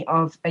enemy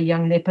of a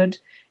young leopard.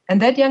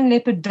 And that young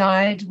leopard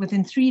died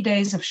within 3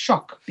 days of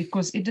shock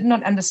because it did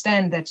not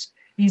understand that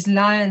these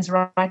lions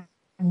right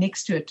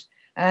next to it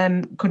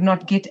could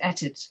not get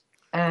at it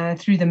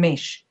through the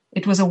mesh.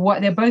 It was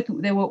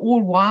they were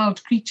all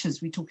wild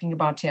creatures we're talking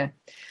about here.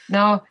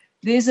 Now,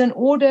 there's an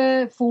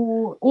order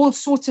for all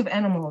sorts of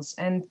animals,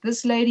 and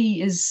this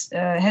lady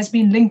has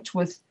been linked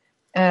with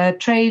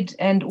trade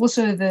and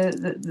also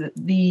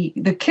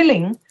the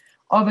killing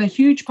of a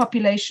huge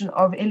population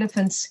of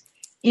elephants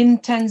in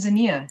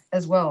Tanzania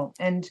as well.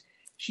 And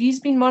she's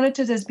been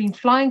monitored, has been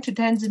flying to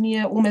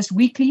Tanzania almost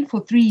weekly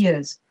for 3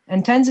 years.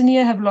 And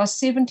Tanzania have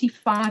lost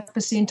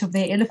 75% of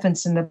their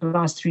elephants in the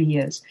last 3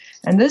 years.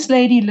 And this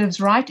lady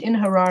lives right in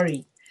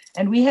Harare.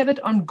 And we have it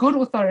on good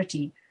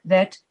authority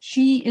that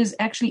she is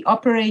actually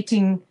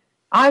operating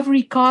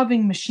ivory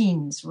carving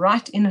machines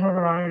right in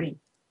Harare.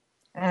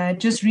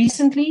 Just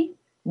recently,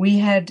 we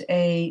had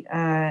a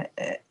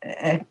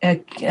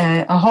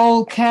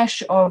whole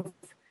cache of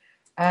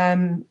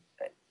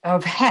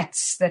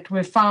hats that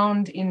were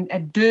found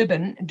at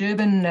Durban at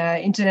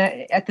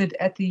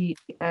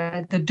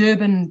the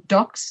Durban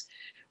docks,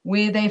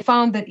 where they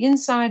found that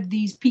inside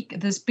this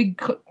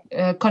big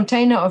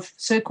container of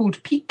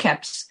so-called peak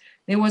caps,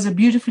 there was a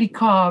beautifully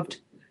carved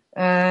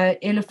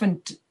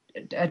elephant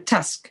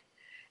tusk,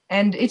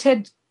 and it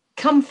had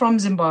come from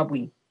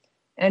Zimbabwe.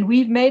 And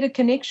we've made a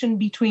connection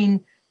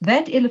between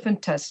that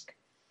elephant tusk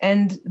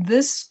and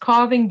this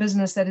carving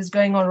business that is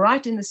going on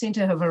right in the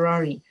center of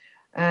Harare.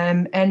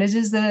 And it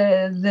is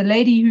the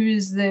lady who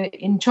is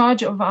in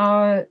charge of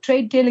our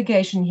trade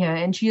delegation here,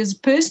 and she is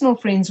personal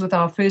friends with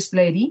our First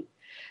Lady.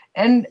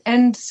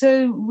 And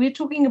so we're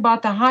talking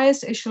about the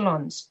highest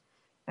echelons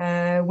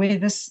where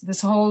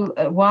this whole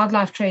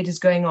wildlife trade is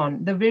going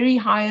on, the very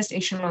highest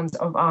echelons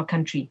of our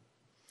country.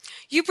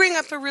 You bring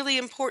up a really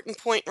important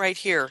point right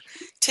here.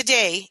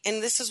 Today,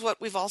 and this is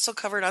what we've also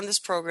covered on this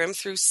program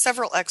through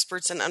several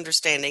experts in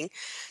understanding,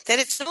 that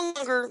it's no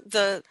longer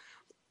the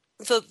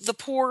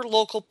poor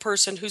local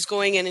person who's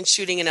going in and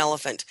shooting an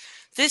elephant.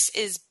 This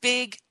is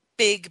big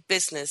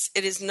business.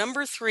 It is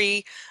number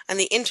 3 on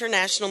the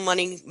international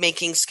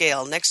money-making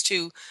scale, next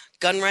to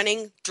gun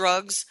running,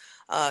 drugs,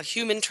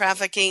 human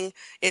trafficking.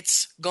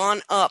 It's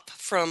gone up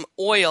from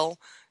oil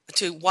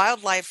to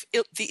wildlife,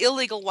 the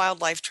illegal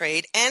wildlife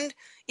trade, and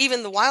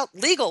even the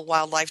legal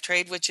wildlife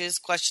trade, which is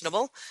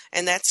questionable,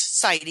 and that's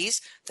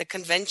CITES, the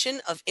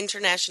Convention of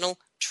International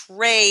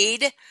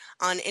Trade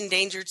on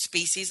Endangered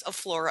Species of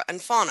Flora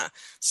and Fauna.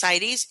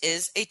 CITES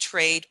is a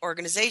trade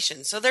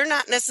organization, so they're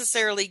not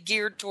necessarily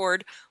geared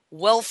toward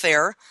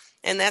welfare,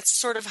 and that's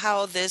sort of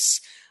how this,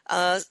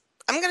 I'm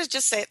going to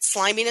just say it,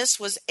 sliminess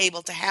was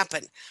able to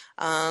happen.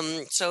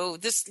 So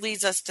this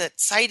leads us to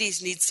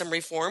CITES needs some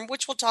reform,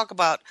 which we'll talk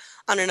about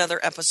on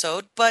another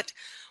episode. But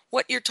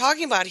what you're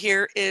talking about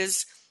here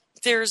is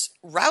there's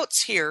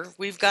routes here.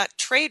 We've got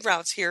trade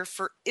routes here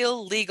for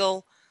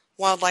illegal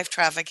wildlife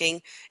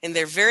trafficking, and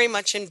they're very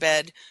much in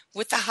bed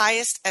with the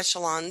highest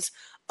echelons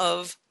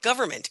of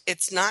government.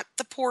 It's not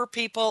the poor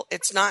people.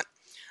 It's not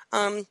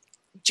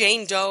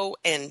Jane Doe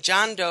and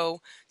John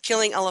Doe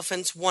killing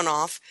elephants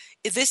one-off.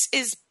 This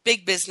is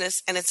big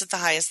business, and it's at the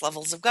highest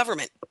levels of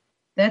government.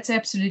 That's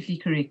absolutely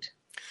correct.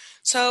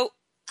 So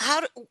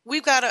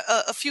we've got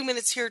a few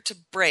minutes here to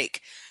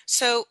break.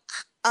 So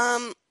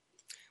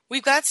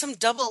we've got some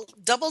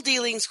double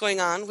dealings going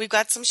on. We've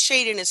got some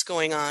shadiness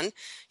going on.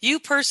 You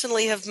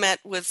personally have met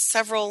with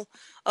several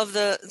of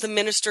the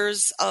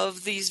ministers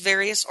of these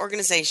various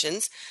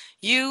organizations.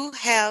 You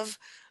have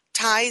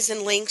ties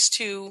and links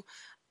to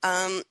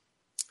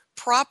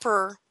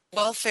proper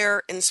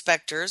welfare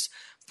inspectors,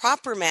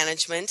 proper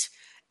management,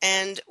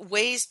 and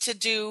ways to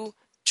do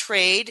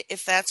trade,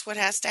 if that's what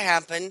has to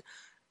happen,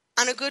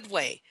 on a good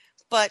way.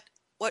 But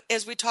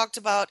as we talked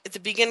about at the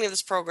beginning of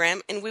this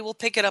program, and we will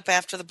pick it up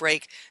after the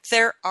break,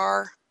 there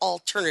are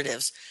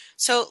alternatives.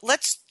 So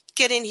let's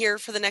get in here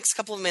for the next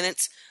couple of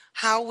minutes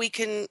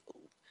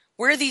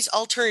where these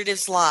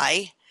alternatives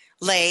lay,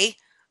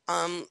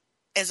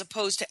 as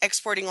opposed to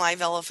exporting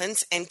live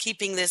elephants and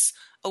keeping this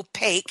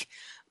opaque,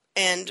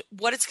 and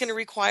what it's going to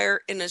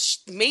require in a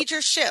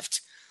major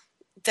shift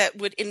that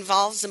would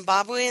involve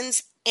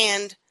Zimbabweans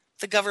and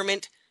the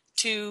government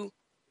to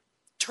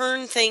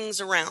turn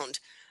things around,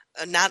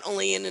 not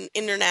only in an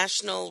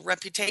international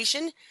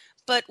reputation,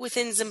 but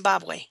within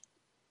Zimbabwe.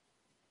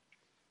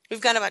 We've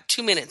got about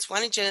 2 minutes.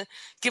 Why don't you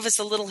give us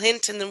a little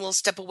hint, and then we'll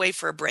step away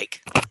for a break.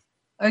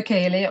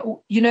 Okay, Elia.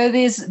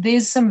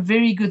 There's some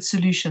very good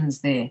solutions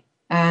there.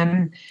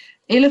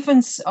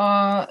 Elephants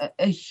are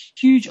a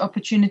huge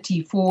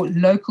opportunity for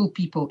local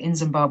people in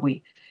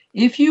Zimbabwe.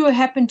 If you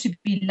happen to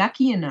be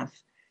lucky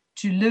enough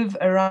to live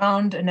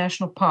around a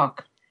national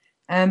park,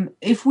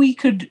 if we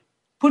could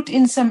put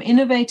in some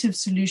innovative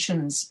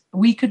solutions,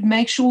 we could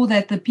make sure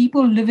that the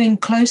people living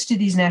close to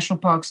these national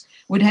parks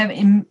would have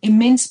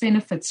immense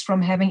benefits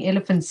from having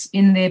elephants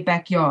in their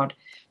backyard.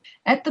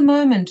 At the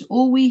moment,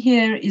 all we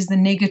hear is the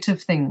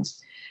negative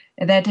things,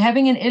 that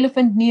having an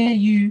elephant near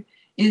you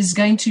is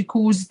going to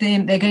cause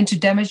them, they're going to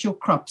damage your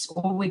crops,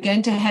 or we're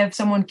going to have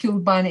someone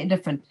killed by an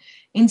elephant.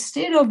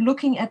 Instead of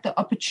looking at the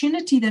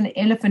opportunity that an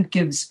elephant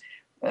gives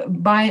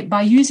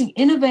by using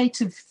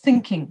innovative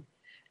thinking,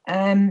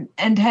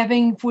 and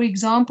having, for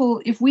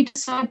example, if we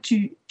decide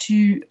to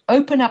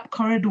open up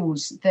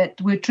corridors that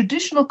were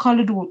traditional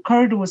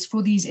corridors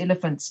for these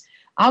elephants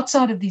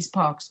outside of these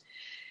parks,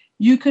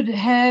 you could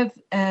have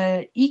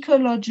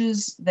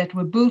eco-lodges that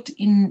were built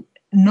in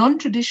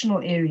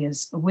non-traditional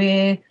areas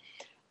where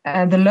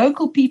the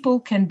local people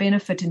can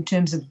benefit in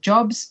terms of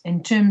jobs,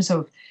 in terms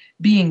of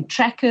being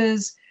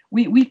trackers.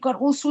 We've got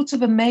all sorts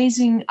of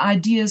amazing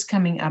ideas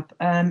coming up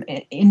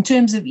in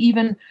terms of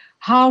even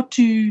how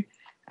to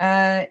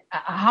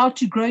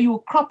grow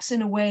your crops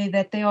in a way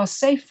that they are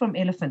safe from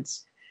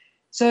elephants.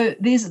 So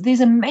there's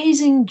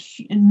amazing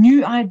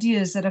new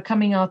ideas that are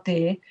coming out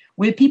there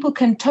where people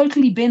can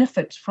totally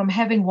benefit from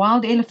having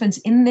wild elephants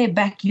in their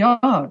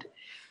backyard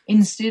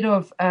instead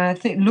of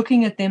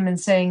looking at them and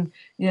saying,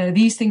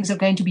 these things are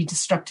going to be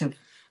destructive.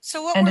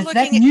 So what and we're it's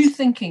looking that at, new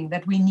thinking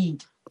that we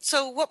need.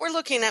 So what we're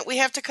looking at, we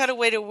have to cut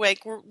away to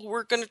wake.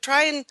 We're going to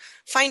try and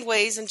find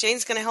ways, and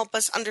Jane's going to help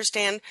us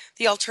understand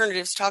the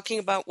alternatives, talking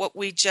about what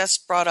we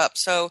just brought up.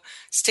 So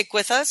stick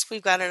with us.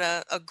 We've got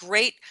a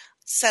great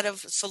set of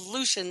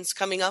solutions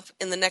coming up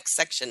in the next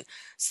section.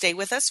 Stay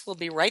with us. We'll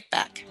be right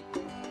back.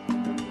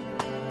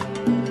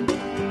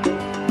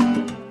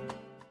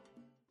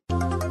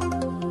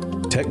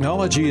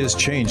 Technology is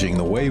changing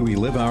the way we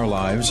live our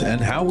lives and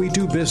how we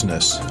do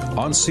business.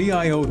 On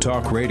CIO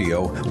Talk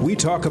Radio, we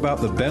talk about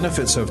the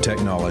benefits of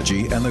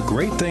technology and the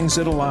great things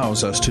it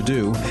allows us to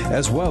do,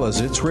 as well as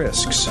its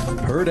risks.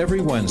 Heard every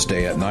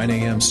Wednesday at 9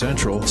 a.m.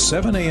 Central,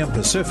 7 a.m.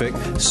 Pacific,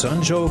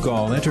 Sanjog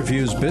Gall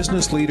interviews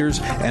business leaders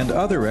and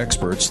other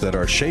experts that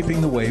are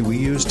shaping the way we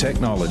use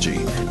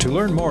technology. To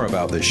learn more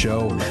about the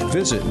show,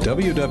 visit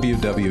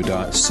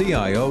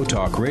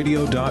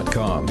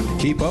www.ciotalkradio.com.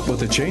 Keep up with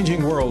the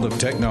changing world of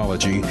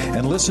technology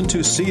and listen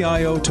to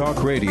CIO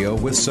Talk Radio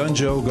with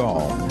Sanjog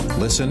Gall.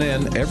 Listen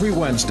in every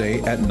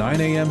Wednesday at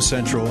 9 a.m.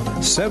 Central,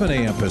 7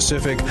 a.m.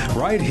 Pacific,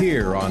 right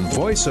here on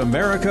Voice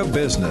America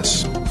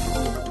Business.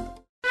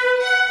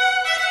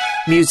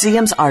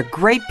 Museums are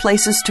great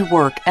places to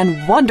work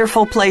and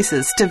wonderful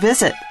places to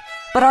visit.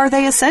 But are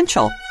they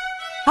essential?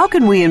 How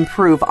can we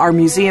improve our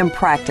museum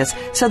practice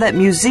so that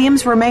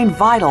museums remain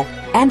vital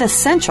and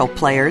essential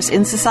players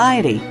in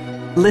society?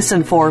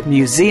 Listen for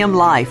Museum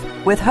Life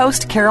with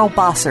host Carol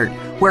Bossert,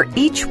 where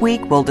each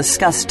week we'll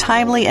discuss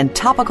timely and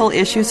topical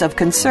issues of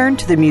concern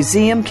to the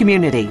museum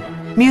community.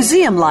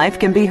 Museum Life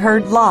can be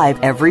heard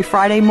live every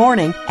Friday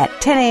morning at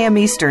 10 a.m.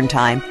 Eastern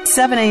Time,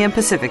 7 a.m.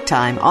 Pacific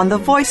Time on the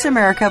Voice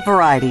America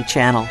Variety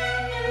Channel.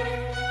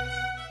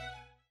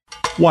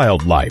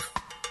 Wildlife.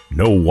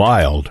 No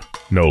wild,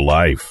 no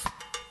life.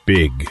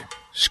 Big,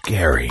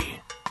 scary,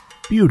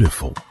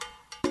 beautiful.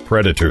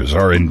 Predators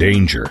are in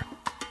danger.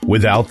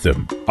 Without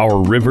them,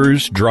 our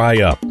rivers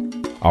dry up,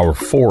 our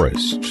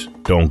forests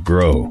don't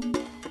grow,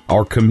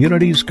 our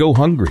communities go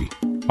hungry,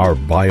 our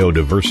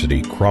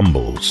biodiversity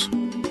crumbles.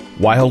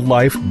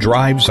 Wildlife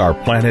drives our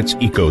planet's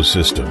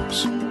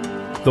ecosystems.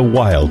 The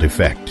Wild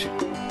Effect.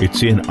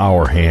 It's in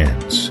our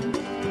hands.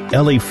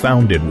 Ellie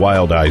founded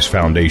Wild Eyes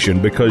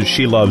Foundation because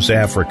she loves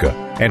Africa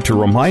and to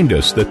remind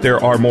us that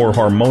there are more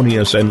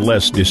harmonious and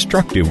less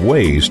destructive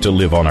ways to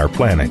live on our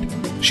planet.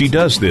 She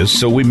does this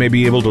so we may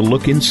be able to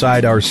look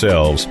inside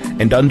ourselves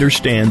and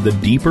understand the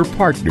deeper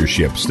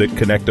partnerships that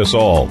connect us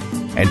all,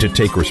 and to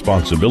take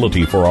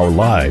responsibility for our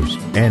lives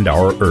and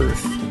our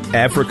Earth.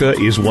 Africa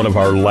is one of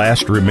our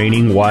last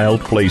remaining wild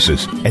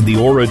places and the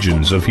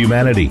origins of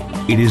humanity.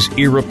 It is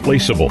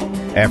irreplaceable.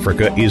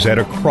 Africa is at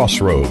a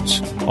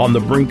crossroads, on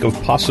the brink of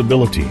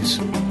possibilities.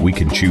 We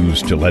can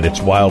choose to let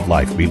its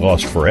wildlife be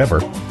lost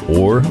forever,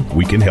 or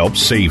we can help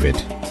save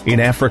it. In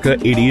Africa,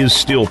 it is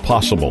still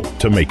possible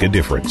to make a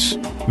difference.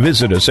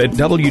 Visit us at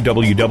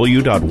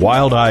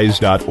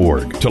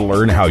www.wildeyes.org to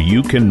learn how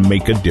you can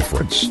make a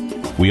difference.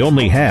 We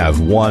only have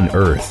one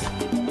Earth.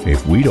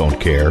 If we don't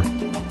care,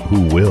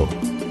 who will?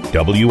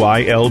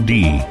 WILDIZE.org.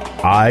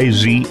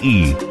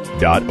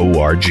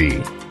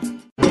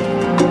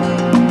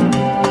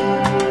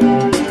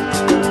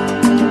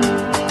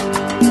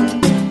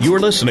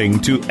 You're listening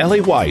to Ellie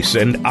Weiss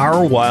and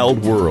Our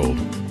Wild World.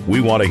 We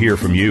want to hear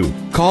from you.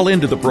 Call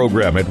into the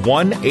program at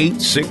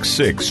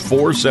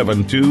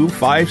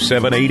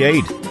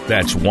 1-866-472-5788.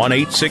 That's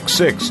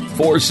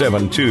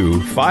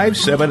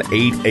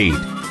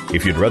 1-866-472-5788.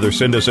 If you'd rather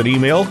send us an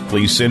email,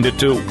 please send it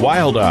to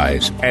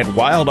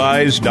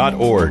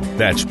wildize@wildize.org.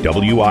 That's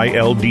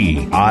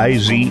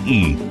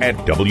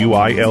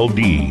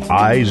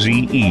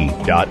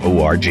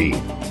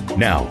WILDIZE@WILDIZE.org.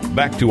 Now,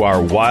 back to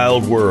our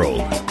wild world.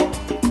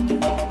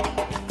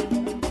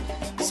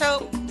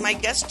 So, my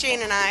guest Jane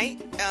Hai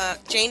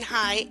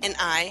and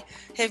I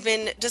have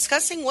been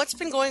discussing what's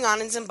been going on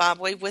in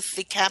Zimbabwe with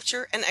the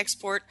capture and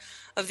export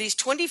of these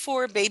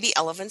 24 baby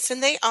elephants,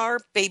 and they are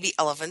baby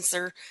elephants.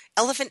 They're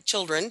elephant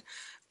children.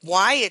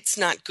 Why it's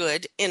not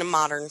good in a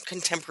modern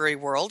contemporary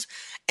world,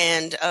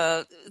 and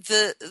the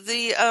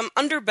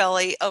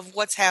underbelly of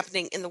what's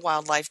happening in the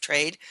wildlife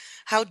trade,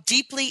 how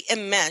deeply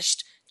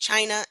enmeshed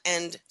China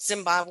and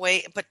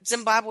Zimbabwe, but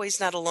Zimbabwe is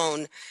not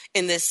alone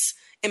in this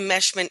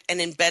enmeshment and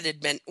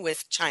embeddedment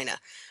with China.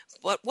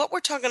 But what we're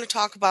going to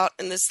talk about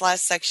in this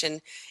last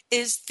section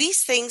is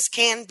these things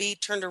can be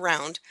turned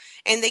around,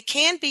 and they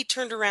can be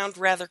turned around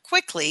rather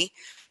quickly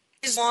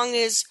as long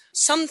as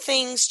some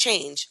things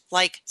change,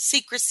 like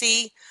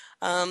secrecy,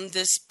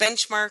 this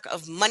benchmark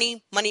of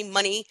money,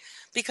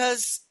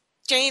 because,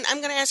 Jane, I'm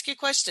going to ask you a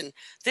question.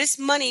 This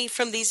money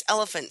from these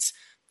elephants,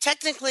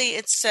 technically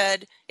it's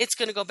said it's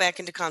going to go back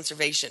into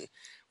conservation.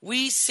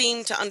 We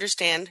seem to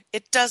understand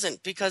it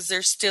doesn't, because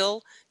there's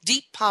still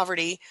deep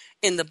poverty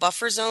in the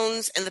buffer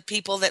zones and the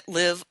people that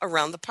live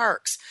around the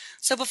parks.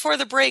 So before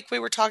the break, we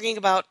were talking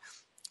about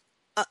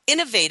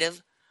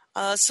innovative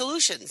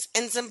solutions,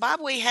 and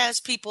Zimbabwe has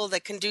people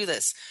that can do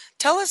this.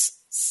 Tell us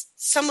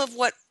some of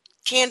what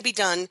can be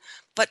done,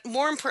 but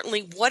more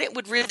importantly, what it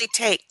would really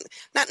take,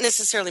 not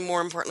necessarily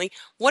more importantly,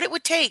 what it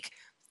would take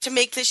to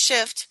make this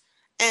shift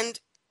and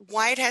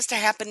why it has to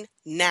happen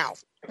now.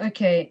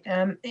 Okay,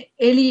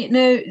 Ellie,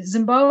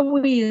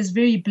 Zimbabwe is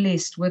very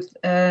blessed with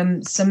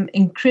some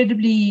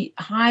incredibly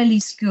highly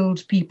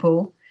skilled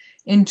people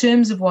in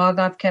terms of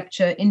wildlife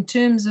capture, in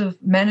terms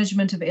of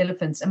management of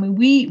elephants. I mean,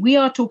 we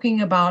are talking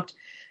about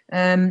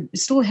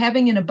still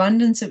having an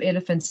abundance of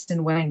elephants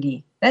in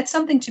Wangi. That's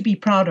something to be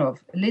proud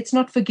of. Let's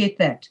not forget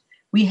that.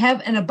 We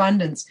have an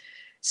abundance.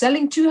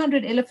 Selling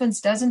 200 elephants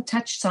doesn't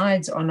touch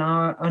sides on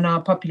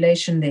our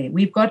population there.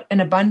 We've got an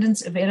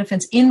abundance of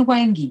elephants in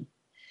Wangi.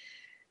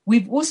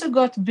 We've also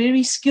got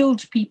very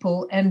skilled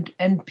people and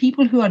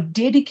people who are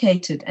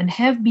dedicated and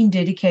have been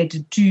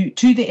dedicated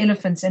to the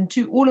elephants and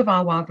to all of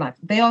our wildlife.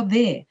 They are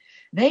there.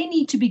 They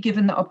need to be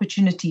given the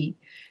opportunity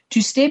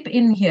to step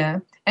in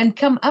here and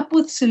come up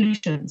with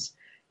solutions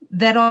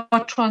that are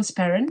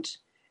transparent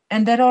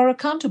and that are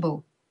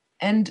accountable.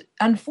 And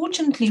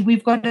unfortunately,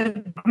 we've got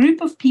a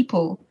group of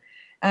people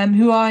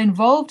who are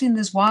involved in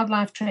this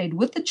wildlife trade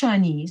with the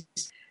Chinese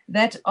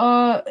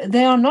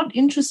they are not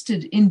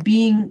interested in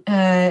being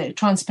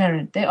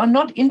transparent. They are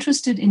not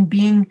interested in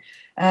being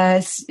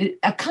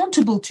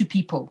accountable to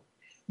people,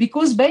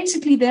 because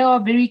basically they are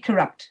very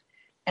corrupt.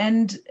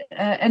 And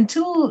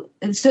so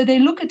they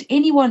look at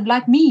anyone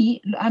like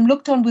me. I'm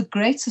looked on with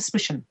great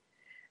suspicion.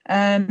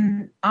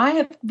 I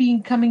have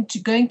been going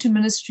to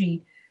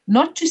ministry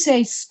not to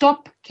say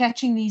stop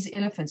catching these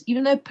elephants,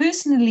 even though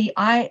personally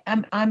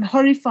I'm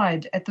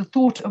horrified at the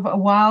thought of a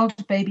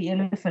wild baby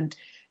elephant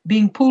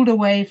being pulled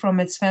away from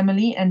its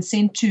family and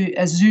sent to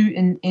a zoo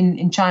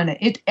in China.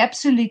 It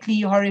absolutely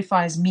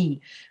horrifies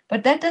me.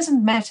 But that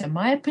doesn't matter.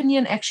 My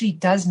opinion actually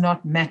does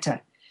not matter.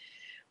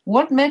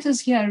 What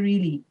matters here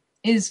really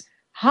is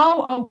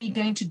how are we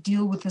going to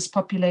deal with this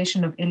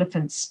population of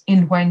elephants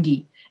in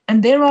Wangi?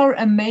 And there are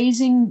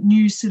amazing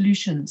new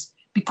solutions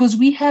because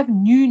we have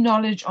new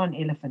knowledge on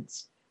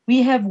elephants.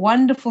 We have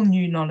wonderful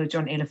new knowledge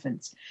on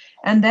elephants.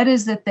 And that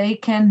is that they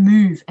can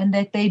move and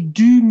that they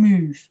do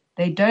move.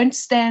 They don't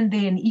stand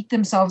there and eat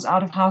themselves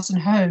out of house and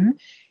home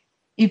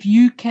if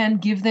you can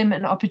give them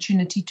an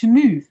opportunity to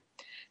move.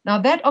 Now,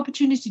 that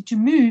opportunity to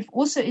move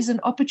also is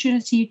an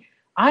opportunity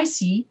I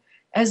see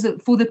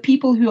for the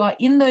people who are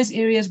in those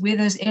areas where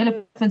those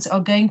elephants are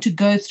going to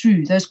go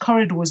through, those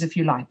corridors, if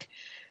you like.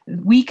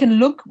 We can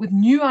look with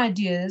new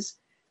ideas,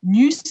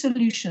 new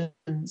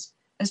solutions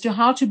as to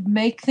how to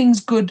make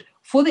things good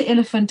for the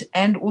elephant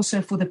and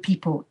also for the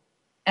people.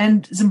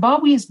 And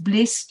Zimbabwe is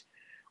blessed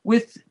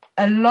with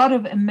a lot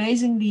of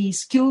amazingly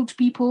skilled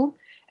people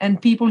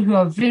and people who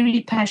are very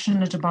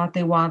passionate about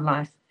their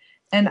wildlife.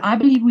 And I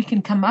believe we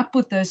can come up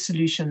with those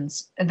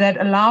solutions that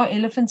allow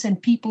elephants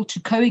and people to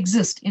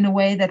coexist in a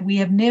way that we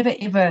have never,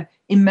 ever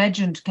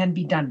imagined can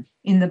be done.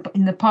 In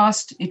the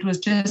past, it was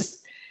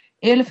just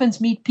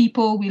elephants meet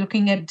people. We're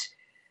looking at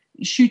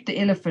shoot the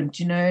elephant,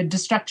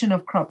 destruction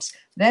of crops.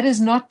 That is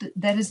not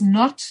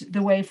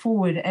the way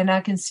forward. And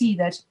I can see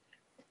that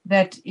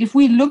if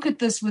we look at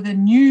this with a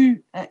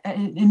new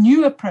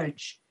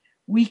approach,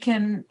 we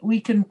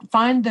can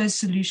find those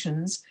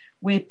solutions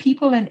where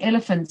people and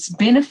elephants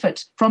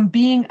benefit from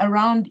being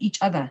around each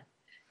other.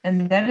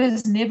 And that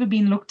has never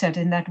been looked at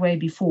in that way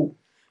before.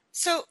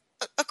 So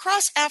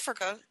across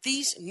Africa,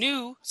 these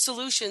new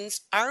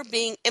solutions are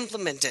being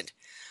implemented.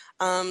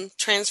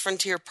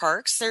 Transfrontier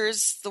parks,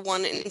 there's the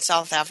one in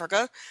South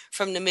Africa,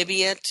 from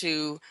Namibia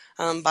to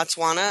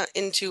Botswana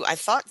into, I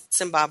thought,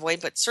 Zimbabwe,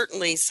 but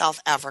certainly South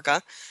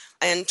Africa.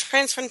 And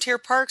transfrontier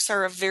parks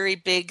are a very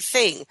big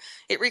thing.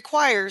 It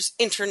requires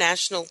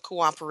international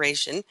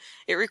cooperation,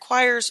 it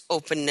requires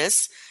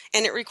openness,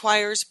 and it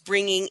requires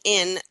bringing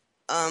in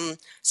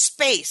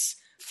space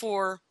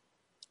for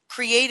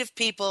creative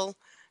people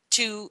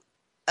to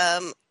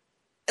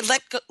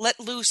let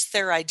loose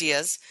their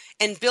ideas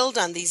and build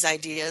on these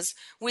ideas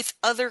with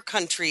other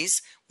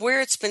countries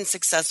where it's been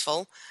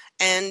successful.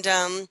 And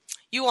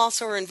you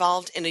also are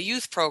involved in a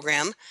youth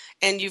program,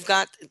 and you've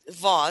got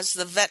VAWS,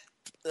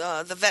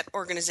 the vet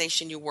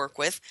organization you work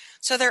with.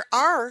 So there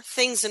are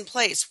things in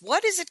place.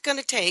 What is it going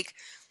to take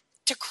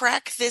to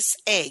crack this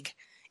egg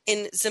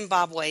in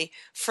Zimbabwe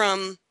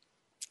from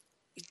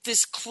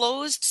this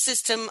closed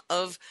system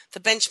of the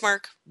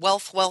benchmark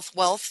wealth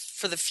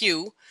for the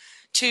few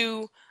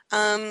to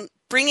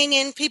bringing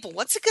in people?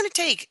 What's it going to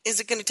take? Is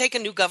it going to take a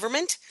new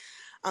government?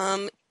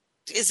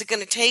 Is it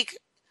going to take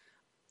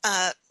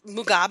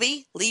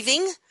Mugabe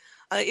leaving?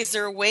 Is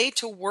there a way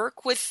to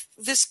work with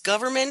this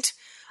government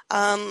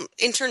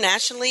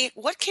internationally?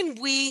 What can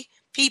we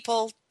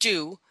people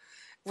do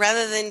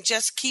rather than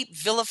just keep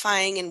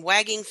vilifying and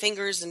wagging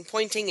fingers and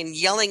pointing and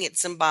yelling at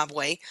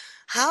Zimbabwe?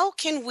 How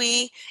can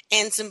we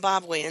and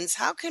Zimbabweans,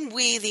 how can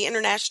we, the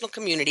international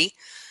community,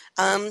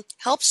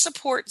 help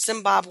support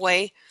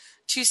Zimbabwe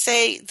to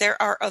say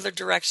there are other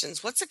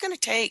directions? What's it going to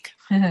take?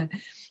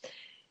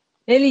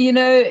 Ellie,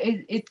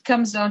 it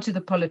comes down to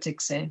the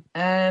politics.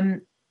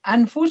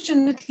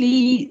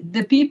 Unfortunately,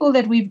 the people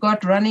that we've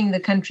got running the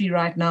country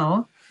right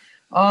now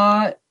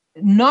are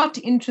not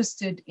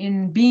interested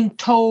in being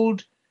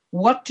told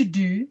what to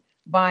do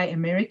by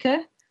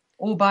America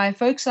or by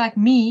folks like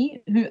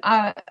me who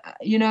are,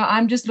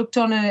 I'm just looked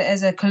on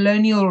as a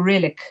colonial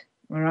relic,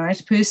 all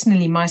right?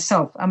 Personally,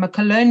 myself, I'm a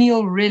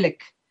colonial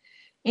relic.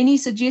 Any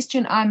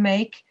suggestion I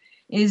make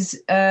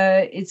is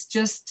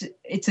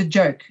it's a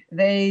joke.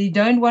 They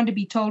don't want to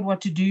be told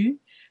what to do.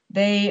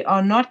 They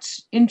are not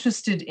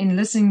interested in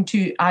listening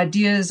to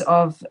ideas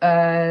of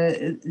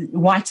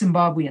white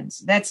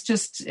Zimbabweans. That's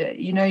just,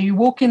 you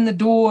walk in the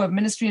door of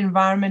Ministry of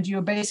Environment,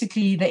 you're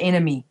basically the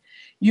enemy.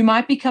 You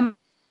might be coming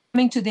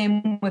to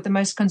them with the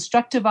most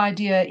constructive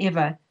idea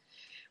ever,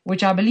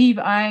 which I believe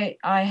I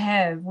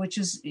have, which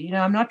is,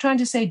 I'm not trying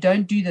to say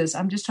don't do this.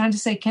 I'm just trying to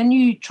say, can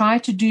you try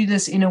to do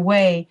this in a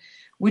way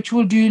which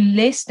will do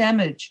less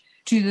damage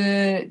to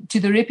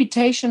the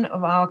reputation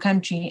of our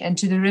country and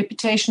to the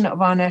reputation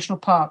of our national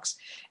parks,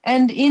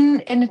 and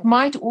it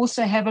might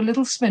also have a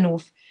little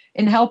spin-off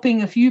in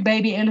helping a few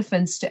baby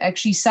elephants to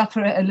actually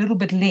suffer a little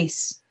bit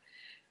less.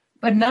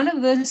 But none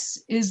of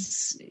this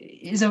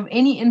is of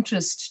any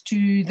interest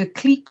to the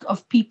clique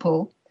of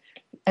people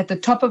at the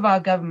top of our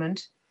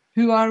government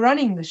who are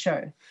running the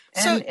show.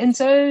 So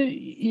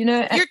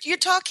you're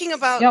talking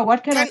about, yeah,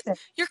 what can I say?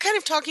 You're kind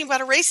of talking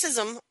about a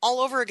racism all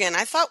over again.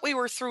 I thought we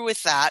were through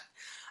with that.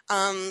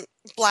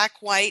 Black,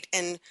 white,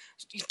 and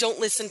you don't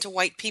listen to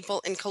white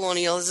people in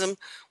colonialism.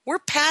 We're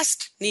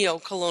past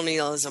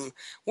neo-colonialism.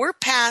 We're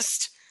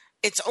past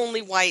it's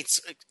only whites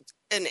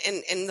and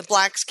the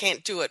blacks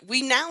can't do it.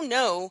 We now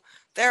know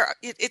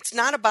it's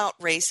not about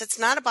race. It's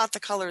not about the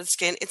color of the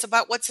skin. It's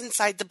about what's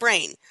inside the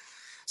brain.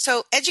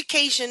 So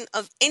education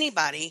of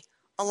anybody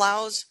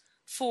allows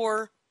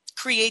for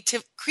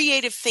creative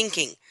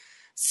thinking.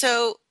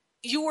 So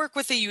you work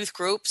with a youth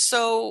group.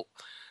 So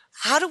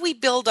how do we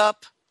build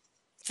up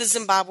the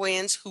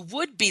Zimbabweans who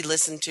would be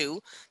listened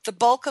to, the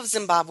bulk of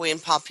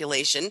Zimbabwean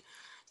population,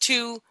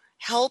 to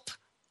help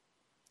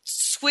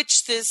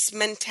switch this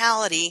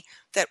mentality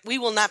that we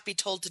will not be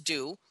told to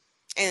do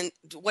and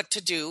what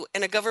to do,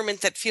 and a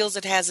government that feels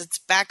it has its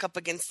back up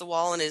against the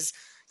wall and is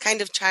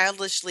kind of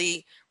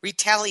childishly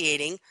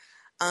retaliating?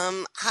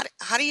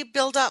 How do you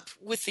build up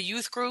with the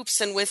youth groups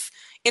and with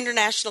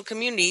international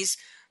communities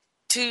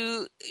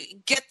to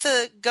get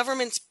the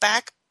government's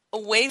back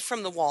away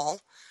from the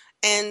wall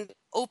and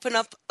open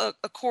up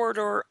a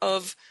corridor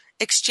of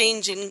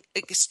exchange and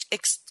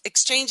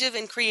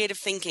creative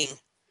thinking?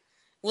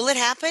 Will it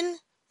happen?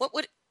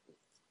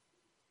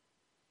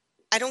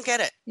 I don't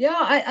get it. Yeah,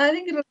 I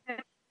think it'll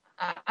happen.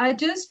 I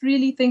just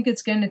really think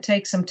it's going to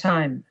take some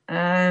time.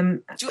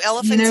 Do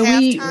elephants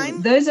have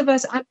time? Those of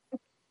us...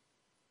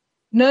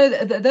 No,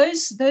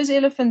 those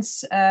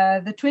elephants,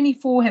 the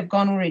 24 have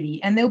gone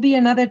already, and there'll be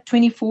another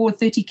 24 or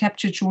 30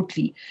 captured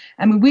shortly.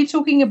 I mean, we're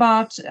talking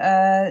about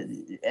a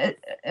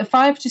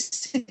 5 to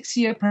 6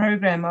 year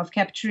program of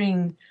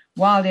capturing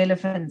wild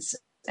elephants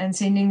and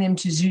sending them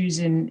to zoos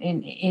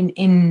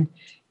in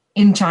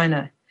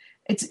China.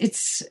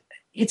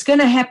 It's going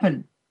to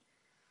happen.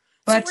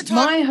 But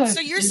my hope. So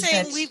you're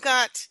saying we've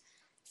got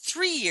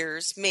 3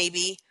 years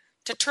maybe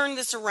to turn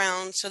this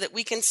around so that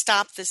we can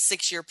stop this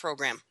 6-year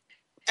program?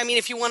 I mean,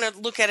 if you want to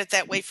look at it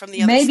that way from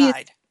the other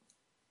side.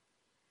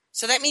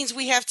 So that means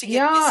we have to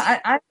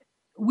get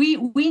busy.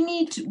 We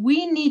need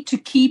to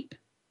keep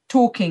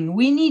talking.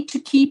 We need to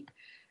keep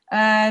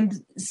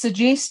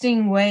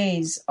suggesting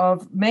ways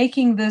of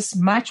making this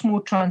much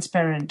more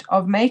transparent,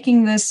 of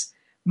making this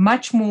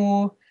much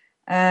more,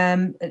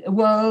 in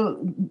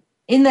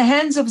the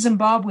hands of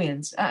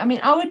Zimbabweans. I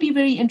mean, I would be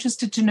very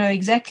interested to know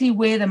exactly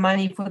where the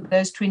money for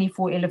those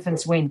 24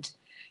 elephants went.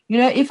 You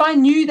know, if I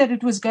knew that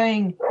it was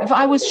going, if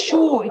I was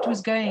sure it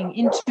was going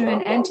into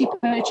an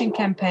anti-poaching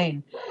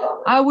campaign,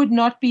 I would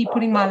not be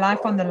putting my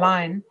life on the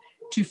line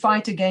to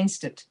fight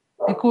against it.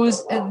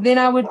 Because then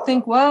I would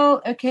think,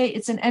 well, okay,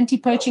 it's an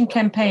anti-poaching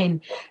campaign,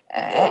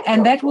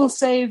 and that will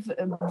save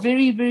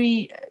very,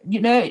 very,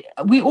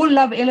 we all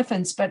love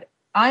elephants, but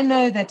I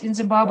know that in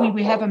Zimbabwe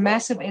we have a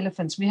massive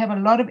elephants. We have a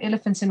lot of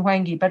elephants in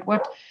Hwange, but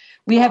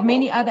we have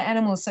many other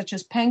animals such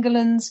as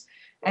pangolins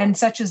and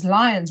such as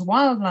lions,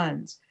 wild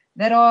lions,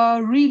 that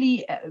are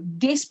really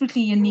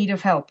desperately in need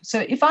of help.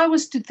 So if I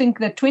was to think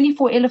that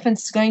 24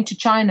 elephants going to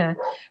China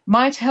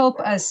might help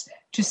us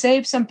to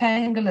save some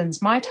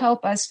pangolins, might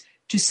help us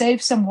to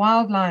save some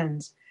wild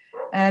lions,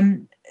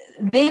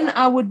 then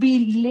I would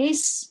be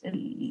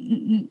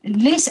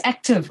less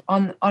active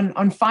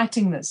on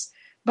fighting this.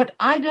 But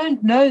I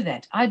don't know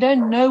that. I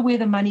don't know where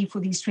the money for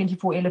these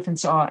 24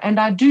 elephants are.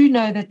 And I do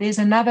know that there's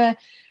another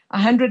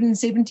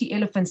 170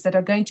 elephants that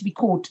are going to be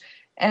caught.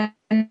 And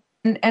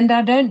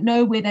I don't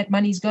know where that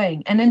money's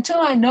going. And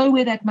until I know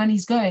where that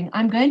money's going,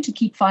 I'm going to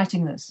keep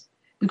fighting this,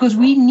 because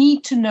we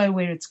need to know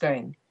where it's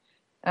going.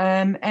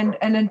 And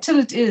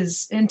until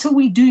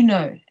we do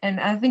know, and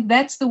I think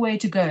that's the way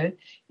to go,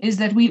 is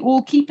that we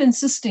all keep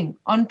insisting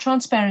on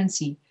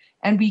transparency,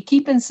 and we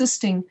keep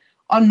insisting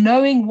on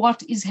knowing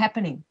what is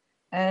happening.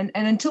 And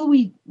until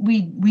we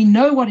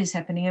know what is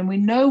happening and we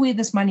know where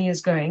this money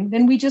is going,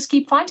 then we just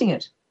keep fighting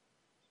it.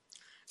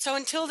 So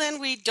until then,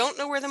 we don't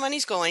know where the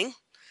money's going.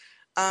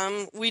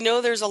 We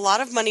know there's a lot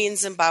of money in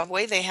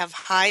Zimbabwe. They have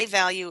high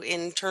value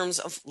in terms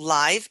of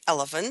live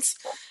elephants.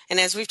 And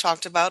as we've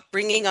talked about,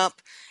 bringing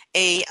up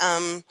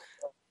an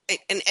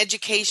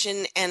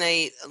education and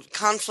a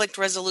conflict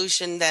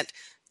resolution that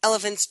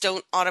elephants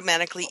don't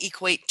automatically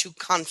equate to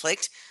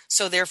conflict.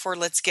 So therefore,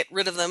 let's get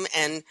rid of them,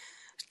 and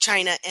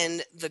China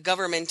and the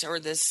government, or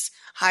this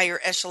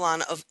higher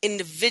echelon of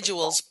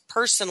individuals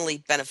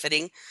personally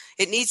benefiting,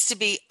 it needs to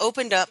be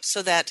opened up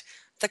so that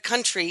the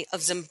country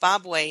of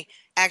Zimbabwe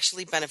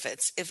actually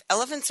benefits. If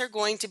elephants are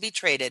going to be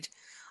traded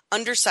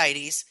under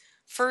CITES,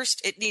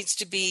 first it needs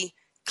to be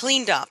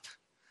cleaned up,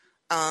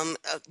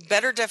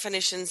 better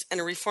definitions and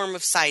a reform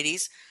of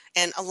CITES,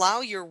 and allow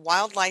your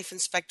wildlife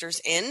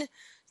inspectors in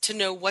to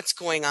know what's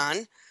going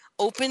on.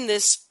 Open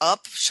this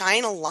up,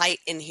 shine a light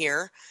in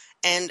here,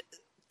 and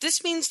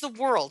this means the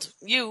world,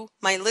 you,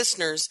 my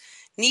listeners,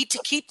 need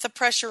to keep the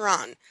pressure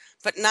on,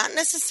 but not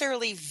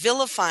necessarily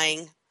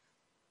vilifying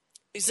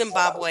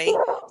Zimbabwe,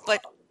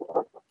 but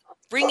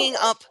bringing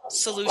up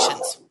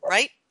solutions,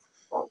 right?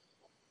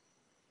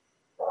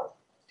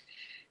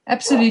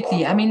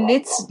 Absolutely. I mean,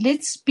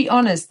 let's be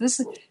honest.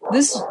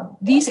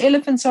 These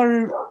elephants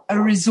are a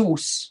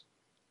resource.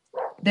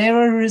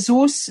 They're a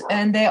resource,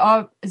 and they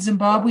are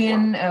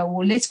Zimbabwean,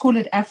 or let's call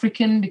it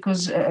African,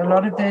 because a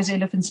lot of those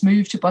elephants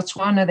move to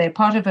Botswana. They're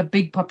part of a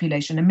big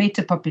population, a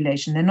meta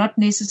population. They're not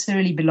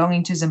necessarily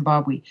belonging to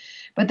Zimbabwe,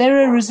 but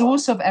they're a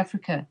resource of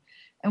Africa.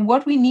 And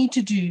what we need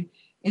to do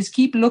is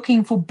keep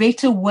looking for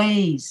better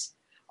ways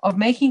of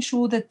making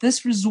sure that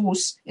this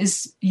resource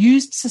is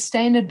used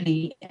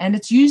sustainably, and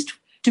it's used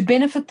to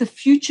benefit the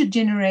future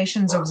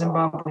generations of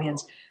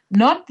Zimbabweans,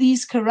 not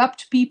these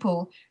corrupt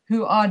people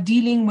who are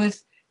dealing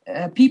with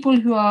people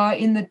who are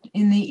in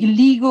the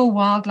illegal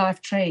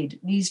wildlife trade,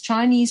 these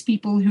Chinese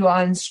people who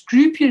are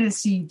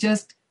unscrupulously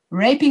just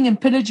raping and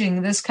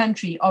pillaging this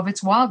country of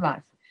its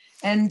wildlife.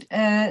 And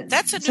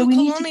that's a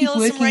new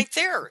colonialism right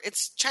there.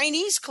 It's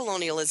Chinese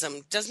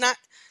colonialism. Does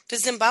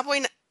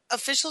Zimbabwean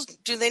officials,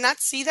 do they not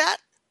see that?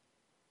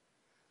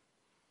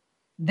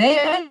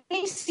 They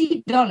only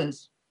see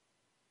dollars.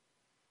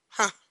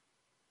 Huh.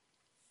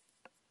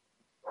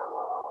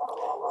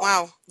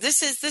 Wow,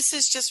 this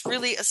is just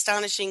really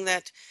astonishing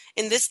that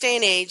in this day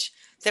and age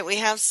that we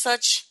have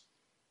such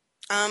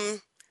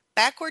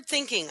backward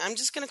thinking. I'm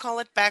just going to call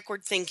it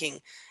backward thinking.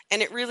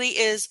 And it really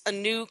is a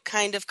new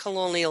kind of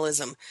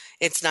colonialism.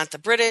 It's not the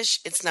British.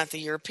 It's not the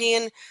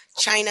European.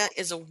 China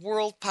is a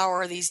world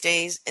power these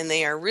days, and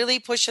they are really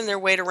pushing their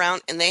weight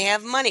around, and they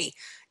have money.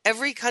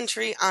 Every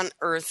country on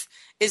earth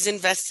is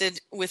invested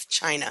with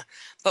China.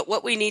 But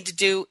what we need to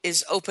do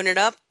is open it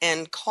up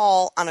and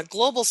call on a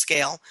global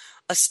scale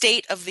a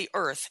state of the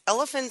earth.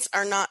 Elephants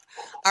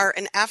are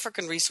an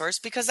African resource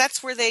because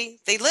that's where they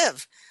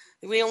live.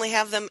 We only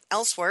have them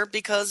elsewhere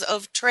because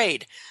of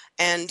trade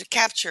and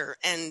capture,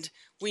 and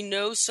we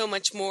know so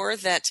much more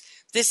that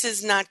this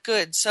is not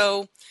good.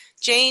 So,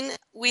 Jane,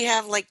 we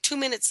have like 2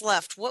 minutes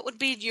left. What would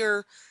be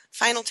your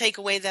final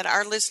takeaway that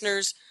our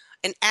listeners,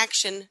 an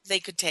action they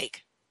could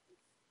take?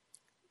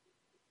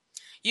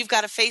 You've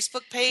got a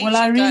Facebook page. Well,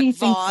 I really think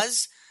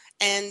Voz,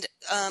 and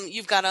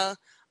you've got a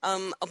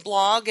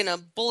blog and a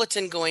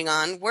bulletin going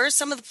on. Where are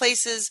some of the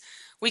places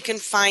we can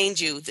find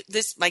you?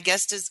 This, my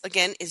guest is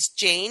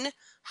Jane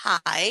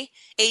Haigh,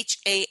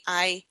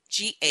 Haigh,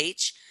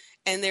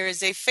 and there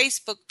is a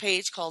Facebook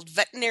page called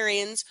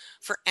Veterinarians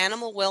for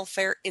Animal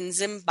Welfare in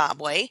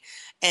Zimbabwe,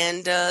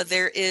 and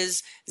there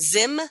is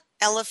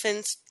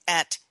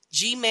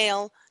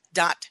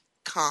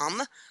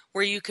zimelephants@gmail.com,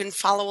 where you can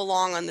follow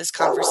along on this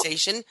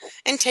conversation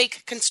and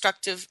take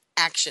constructive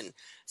action.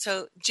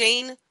 So,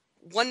 Jane,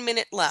 1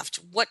 minute left.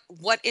 What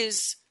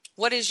is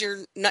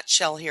your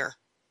nutshell here?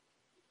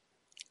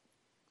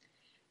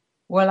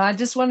 Well, I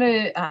just want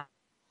to,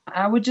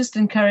 I would just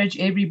encourage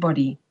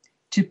everybody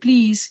to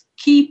please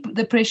keep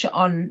the pressure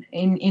on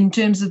in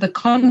terms of the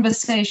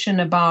conversation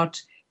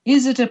about,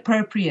 is it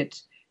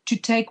appropriate to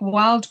take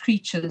wild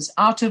creatures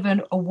out of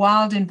a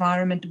wild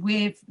environment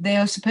where they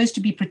are supposed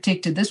to be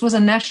protected? This was a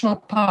national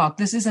park.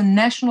 This is a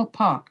national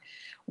park.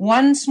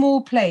 One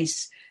small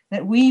place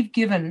that we've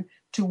given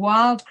to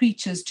wild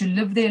creatures to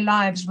live their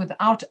lives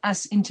without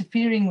us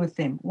interfering with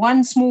them.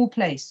 One small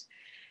place.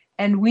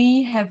 And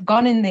we have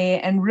gone in there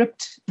and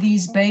ripped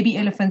these baby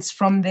elephants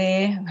from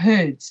their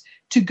herds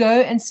to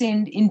go and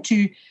send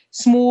into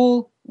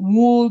small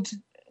walled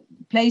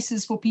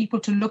places for people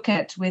to look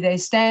at, where they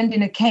stand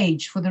in a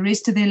cage for the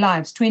rest of their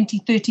lives, 20,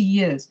 30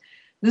 years.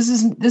 This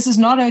is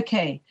not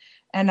okay.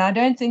 And I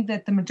don't think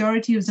that the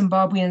majority of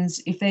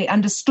Zimbabweans, if they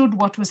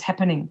understood what was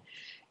happening,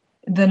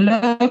 the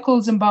local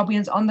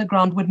Zimbabweans on the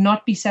ground would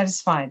not be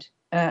satisfied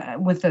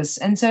with this.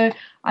 And so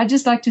I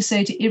just like to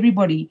say to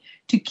everybody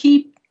to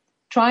keep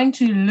trying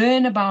to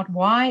learn about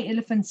why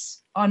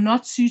elephants are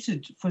not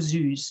suited for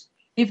zoos.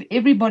 If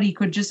everybody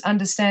could just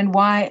understand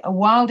why a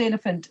wild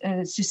elephant,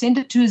 to send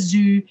it to a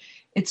zoo,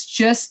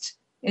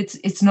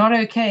 it's not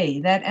okay.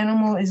 That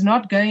animal is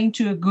not going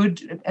to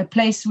a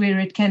place where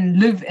it can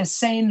live a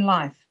sane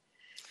life.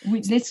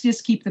 Let's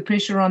just keep the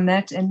pressure on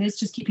that, and let's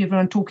just keep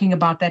everyone talking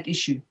about that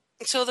issue.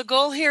 So the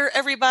goal here,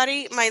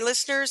 everybody, my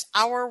listeners,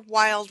 Our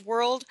Wild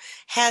World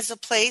has a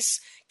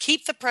place.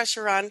 Keep the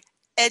pressure on.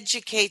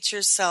 Educate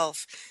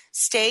yourself.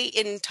 Stay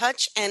in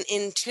touch and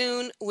in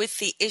tune with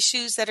the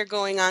issues that are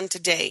going on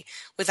today.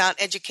 Without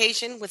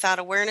education, without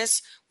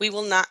awareness, we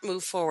will not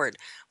move forward.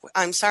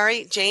 I'm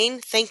sorry, Jane,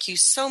 thank you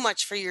so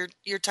much for your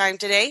time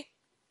today.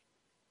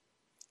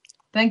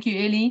 Thank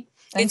you, Ellie.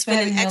 Thanks for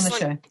having me on the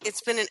show.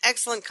 It's been an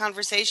excellent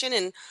conversation,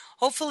 and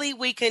hopefully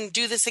we can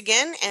do this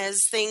again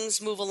as things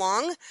move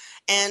along.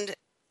 And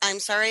I'm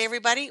sorry,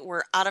 everybody,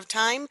 we're out of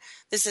time.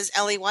 This is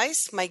Ellie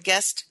Weiss, my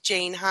guest,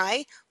 Jane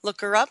Haigh.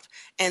 Look her up,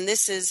 and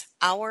this is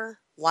Our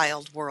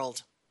Wild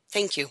World.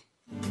 Thank you.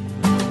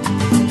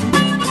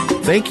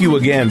 Thank you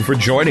again for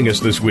joining us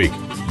this week.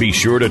 Be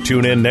sure to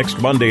tune in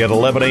next Monday at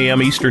 11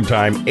 a.m. Eastern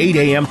Time, 8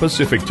 a.m.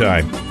 Pacific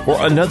Time for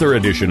another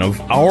edition of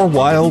Our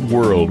Wild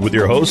World with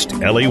your host,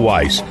 Ellie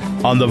Weiss,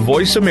 on the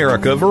Voice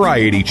America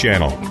Variety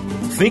Channel.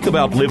 Think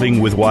about living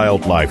with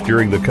wildlife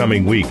during the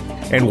coming week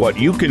and what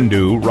you can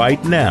do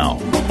right now.